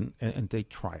want to come in and they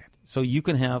try it. So you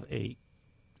can have a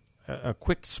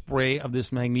quick spray of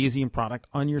this magnesium product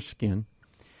on your skin,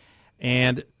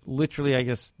 and literally, I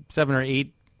guess 7 or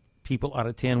 8 people out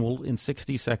of 10 will, in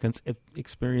 60 seconds,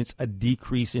 experience a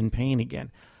decrease in pain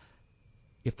again.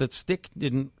 If the stick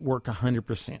didn't work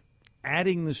 100%,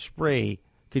 adding the spray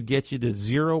could get you to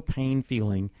zero pain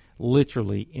feeling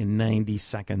literally in 90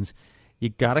 seconds. You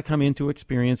got to come in to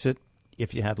experience it.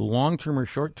 If you had long-term or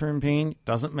short-term pain,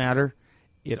 doesn't matter.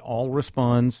 It all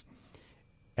responds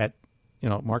at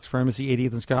Mark's Pharmacy,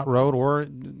 80th and Scott Road, or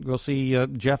go see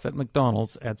Jeff at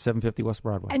McDonald's at 750 West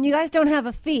Broadway. And you guys don't have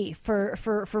a fee for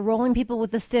rolling people with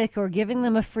the stick or giving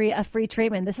them a free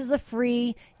treatment. This is a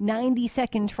free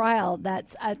 90-second trial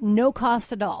that's at no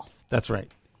cost at all. That's right.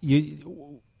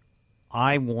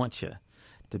 I want you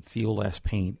to feel less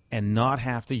pain and not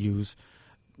have to use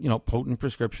potent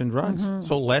prescription drugs. Mm-hmm.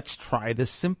 So let's try the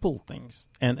simple things.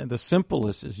 And the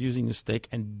simplest is using the stick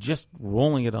and just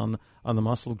rolling it on the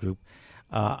muscle group.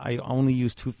 I only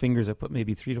use 2 fingers. I put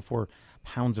maybe 3 to 4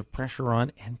 pounds of pressure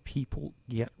on, and people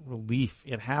get relief.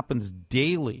 It happens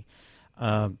daily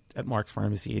at Mark's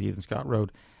Pharmacy, 80th and Scott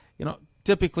Road.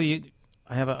 Typically,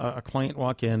 I have a client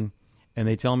walk in, and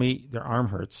they tell me their arm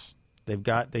hurts.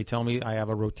 They tell me I have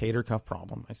a rotator cuff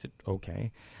problem. I said,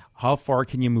 okay, how far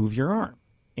can you move your arm?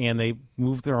 And they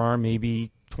move their arm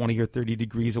maybe 20 or 30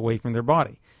 degrees away from their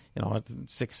body,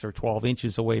 6 or 12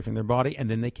 inches away from their body, and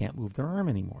then they can't move their arm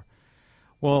anymore.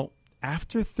 Well,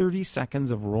 after 30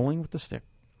 seconds of rolling with the stick,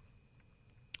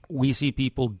 we see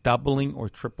people doubling or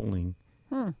tripling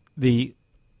the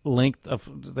length of,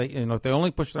 if they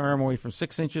only push their arm away from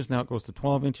 6 inches, now it goes to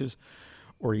 12 inches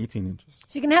or 18 inches.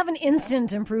 So you can have an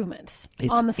instant improvement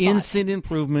on the spot. It's instant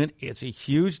improvement. It's a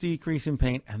huge decrease in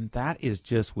pain, and that is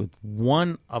just with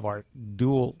one of our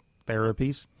dual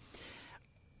therapies.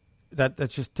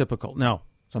 That's just typical. Now,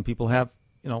 some people have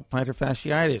plantar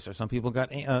fasciitis, or some people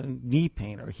got knee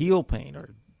pain or heel pain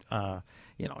or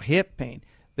hip pain.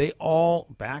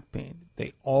 Back pain.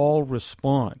 They all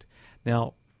respond.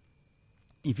 Now,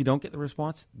 if you don't get the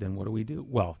response, then what do we do?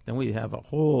 Well, then we have a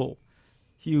whole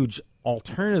huge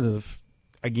alternative,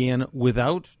 again,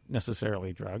 without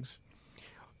necessarily drugs.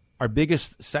 Our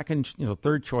biggest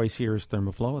third choice here is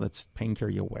Thermoflow. That's Pain Care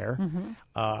You Wear.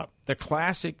 Mm-hmm. The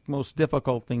classic, most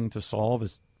difficult thing to solve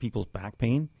is people's back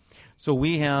pain. So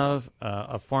we have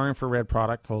a far-infrared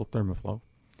product called Thermoflow.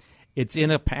 It's in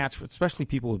a patch, especially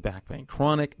people with back pain,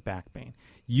 chronic back pain.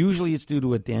 Usually it's due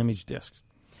to a damaged disc.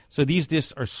 So these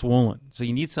discs are swollen. So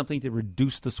you need something to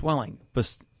reduce the swelling.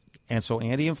 And so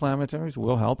anti-inflammatories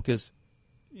will help, because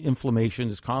inflammation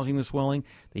is causing the swelling.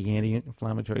 The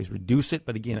anti-inflammatories reduce it,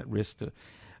 but again, at risk to,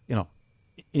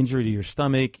 injury to your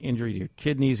stomach, injury to your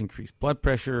kidneys, increased blood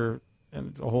pressure,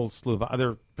 and a whole slew of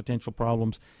other potential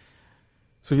problems.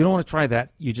 So if you don't want to try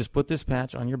that, you just put this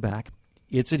patch on your back.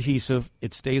 It's adhesive.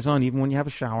 It stays on even when you have a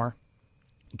shower.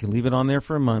 You can leave it on there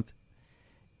for a month.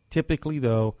 Typically,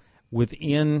 though,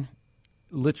 within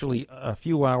literally a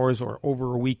few hours or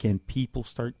over a weekend, people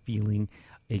start feeling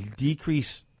a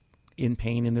decrease in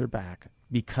pain in their back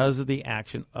because of the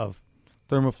action of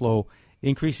Thermoflow,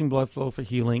 increasing blood flow for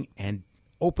healing and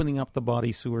opening up the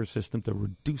body sewer system to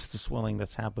reduce the swelling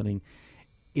that's happening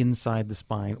inside the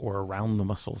spine or around the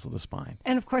muscles of the spine.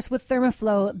 And of course, with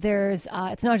Thermoflow, there's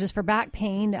it's not just for back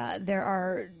pain. There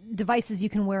are devices you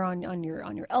can wear on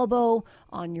your elbow,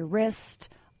 on your wrist,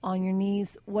 on your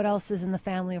knees. What else is in the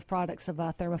family of products of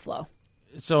Thermoflow?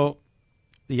 So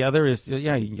the other is, you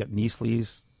can get knee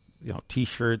sleeves,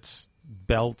 T-shirts,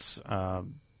 belts.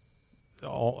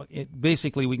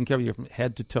 Basically, we can cover you from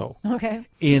head to toe. Okay.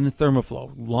 In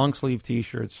Thermoflow, long sleeve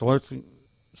T-shirts, short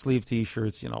sleeve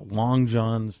T-shirts, long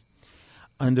johns,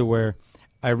 underwear.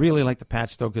 I really like the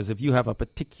patch though, because if you have a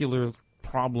particular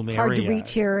problem area, hard to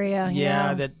reach area,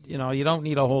 that you don't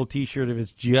need a whole T-shirt if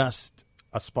it's just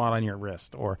a spot on your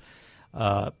wrist, or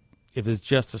if it's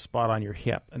just a spot on your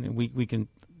hip, and we can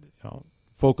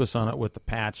focus on it with the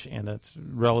patch, and it's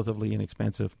relatively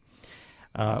inexpensive.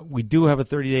 We do have a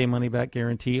 30-day money-back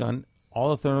guarantee on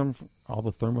all the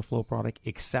Thermoflow product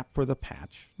except for the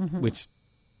patch, which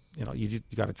you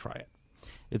just got to try it.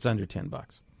 It's under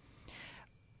 $10.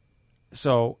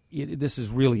 So this is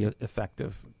really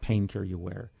effective pain care you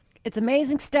wear. It's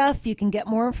amazing stuff. You can get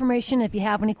more information. If you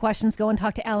have any questions, go and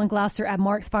talk to Alan Glasser at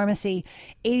Mark's Pharmacy,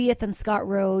 80th and Scott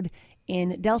Road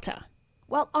in Delta.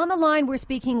 Well, on the line, we're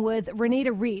speaking with Renita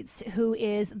Reitz, who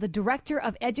is the Director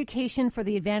of Education for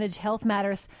the Advantage Health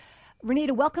Matters.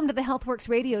 Renita, welcome to the Healthworx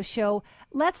Radio Show.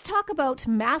 Let's talk about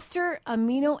master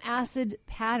amino acid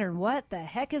pattern. What the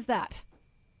heck is that?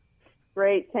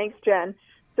 Great. Thanks, Jen.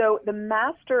 So the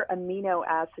master amino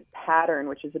acid pattern,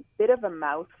 which is a bit of a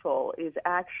mouthful, is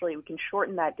actually, we can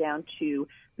shorten that down to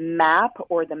MAP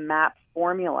or the MAP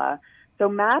formula. So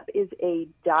MAP is a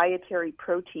dietary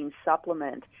protein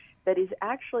supplement that is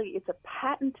actually, it's a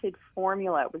patented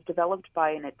formula. It was developed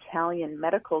by an Italian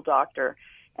medical doctor,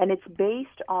 and it's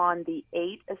based on the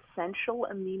 8 essential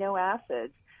amino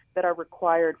acids that are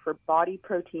required for body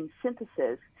protein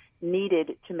synthesis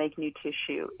needed to make new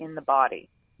tissue in the body.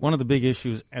 One of the big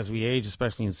issues as we age,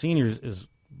 especially in seniors, is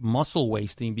muscle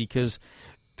wasting because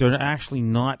they're actually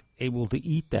not able to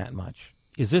eat that much.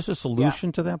 Is this a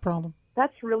solution to that problem?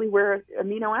 That's really where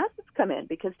amino acids come in,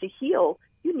 because to heal,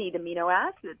 you need amino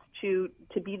acids to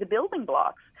be the building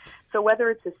blocks. So whether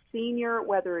it's a senior,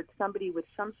 whether it's somebody with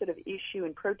some sort of issue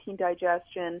in protein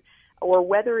digestion, or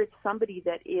whether it's somebody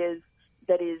that has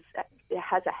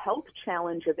a health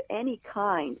challenge of any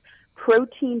kind,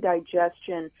 protein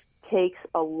digestion takes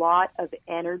a lot of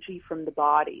energy from the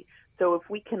body. So if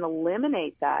we can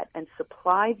eliminate that and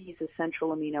supply these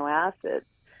essential amino acids,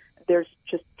 there's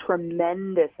just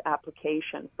tremendous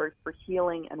application for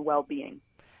healing and well-being.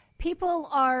 People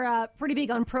are pretty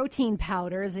big on protein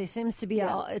powders. It seems to be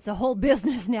it's a whole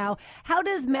business now. How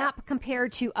does MAP compare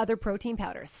to other protein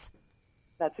powders?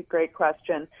 That's a great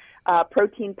question.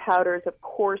 Protein powders, of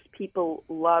course, people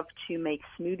love to make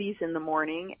smoothies in the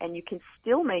morning, and you can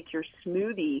still make your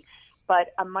smoothie,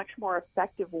 but a much more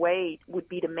effective way would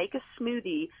be to make a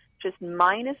smoothie, just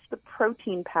minus the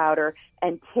protein powder,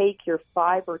 and take your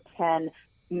 5 or 10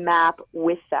 MAP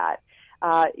with that.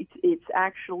 It's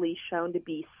actually shown to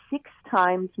be 6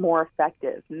 times more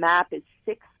effective. MAP is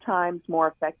 6 times more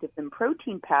effective than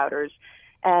protein powders,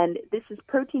 and this is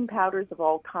protein powders of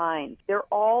all kinds. They're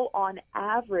all on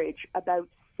average about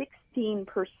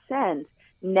 16%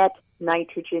 net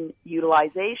nitrogen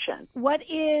utilization. What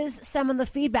is some of the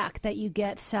feedback that you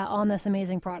get on this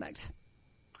amazing product?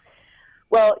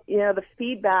 Well, the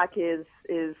feedback is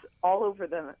all over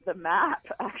the map,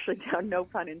 actually, no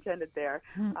pun intended there.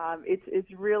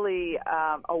 It's really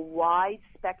a wide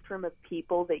spectrum of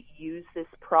people that use this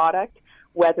product,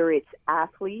 whether it's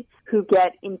athletes who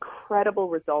get incredible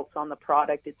results on the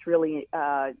product. It's really,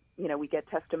 we get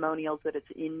testimonials that it's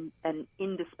an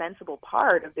indispensable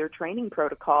part of their training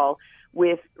protocol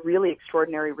with really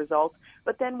extraordinary results.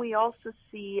 But then we also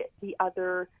see the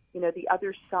other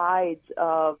sides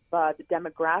of the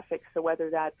demographics. So whether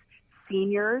that's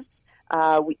seniors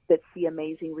that see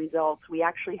amazing results. We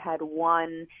actually had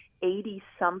one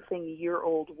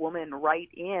 80-something-year-old woman write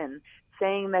in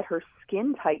saying that her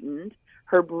skin tightened,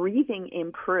 her breathing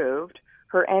improved,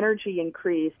 her energy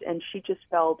increased, and she just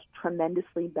felt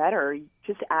tremendously better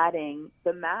just adding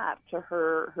the MAP to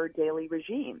her daily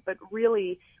regime. But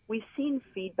really, we've seen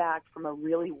feedback from a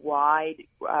really wide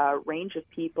range of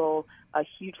people, a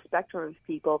huge spectrum of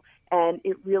people, and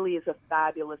it really is a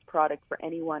fabulous product for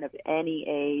anyone of any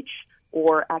age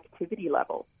or activity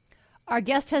level. Our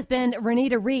guest has been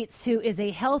Renita Reitz, who is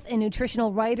a health and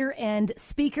nutritional writer and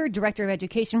speaker, director of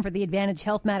education for the Advantage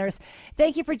Health Matters.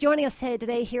 Thank you for joining us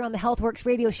today here on the Healthworx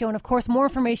Radio Show. And, of course, more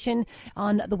information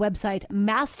on the website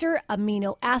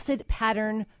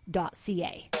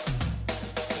masteraminoacidpattern.ca.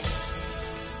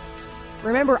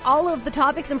 Remember, all of the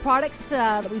topics and products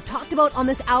that we've talked about on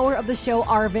this hour of the show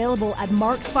are available at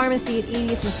Mark's Pharmacy at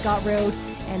 80th and Scott Road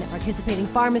and at participating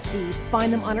pharmacies.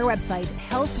 Find them on our website,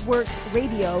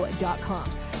 healthworxradio.com.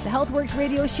 The Healthworx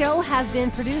Radio Show has been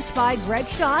produced by Greg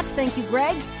Schott. Thank you,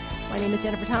 Greg. My name is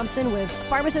Jennifer Thompson with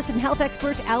pharmacist and health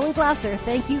expert Alan Glasser.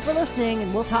 Thank you for listening,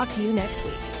 and we'll talk to you next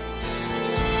week.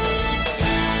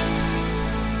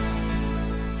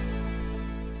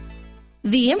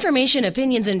 The information,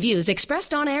 opinions, and views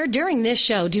expressed on air during this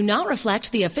show do not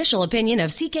reflect the official opinion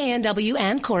of CKNW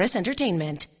and Chorus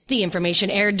Entertainment. The information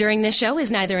aired during this show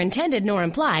is neither intended nor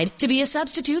implied to be a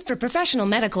substitute for professional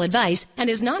medical advice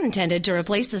and is not intended to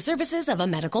replace the services of a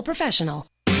medical professional.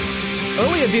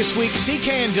 Earlier this week,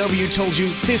 CKNW told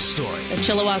you this story. A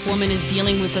Chilliwack woman is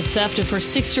dealing with the theft of her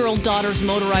 6-year-old daughter's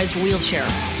motorized wheelchair.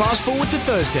 Fast forward to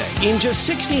Thursday. In just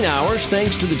 16 hours,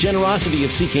 thanks to the generosity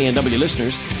of CKNW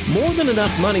listeners, more than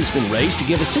enough money's been raised to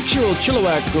give a 6-year-old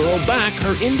Chilliwack girl back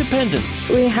her independence.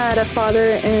 We had a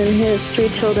father and his 3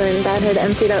 children that had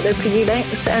emptied out their piggy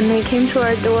banks, and they came to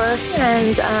our door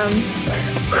and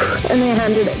they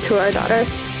handed it to our daughter.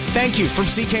 Thank you from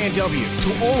CKNW to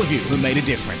all of you who made a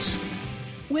difference.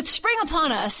 With spring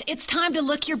upon us, it's time to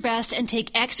look your best and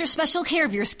take extra special care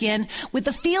of your skin with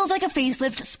the Feels Like a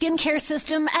Facelift skincare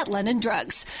system at London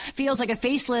Drugs. Feels Like a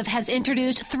Facelift has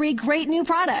introduced 3 great new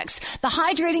products: the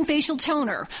Hydrating Facial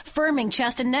Toner, Firming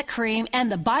Chest and Neck Cream,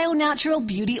 and the Bio Natural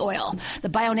Beauty Oil. The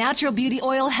Bio Natural Beauty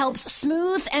Oil helps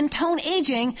smooth and tone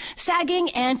aging, sagging,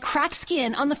 and cracked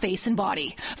skin on the face and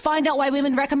body. Find out why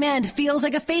women recommend Feels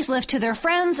Like a Facelift to their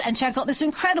friends and check out this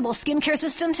incredible skincare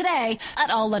system today at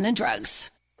all London Drugs.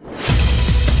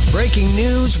 Breaking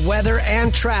news, weather,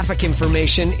 and traffic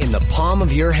information in the palm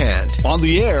of your hand. On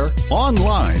the air,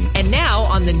 online. And now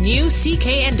on the new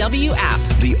CKNW app.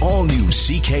 The all-new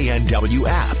CKNW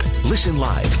app. Listen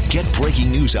live, get breaking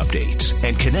news updates,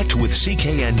 and connect with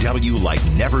CKNW like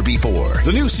never before.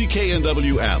 The new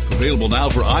CKNW app, available now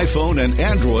for iPhone and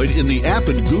Android in the app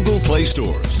and Google Play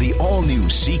stores. The all-new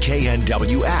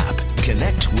CKNW app.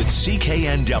 Connect with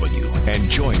CKNW and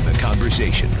join the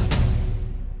conversation.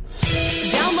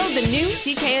 Download the new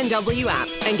CKNW app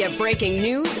and get breaking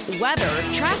news, weather,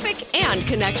 traffic, and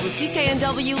connect with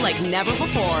CKNW like never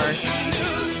before.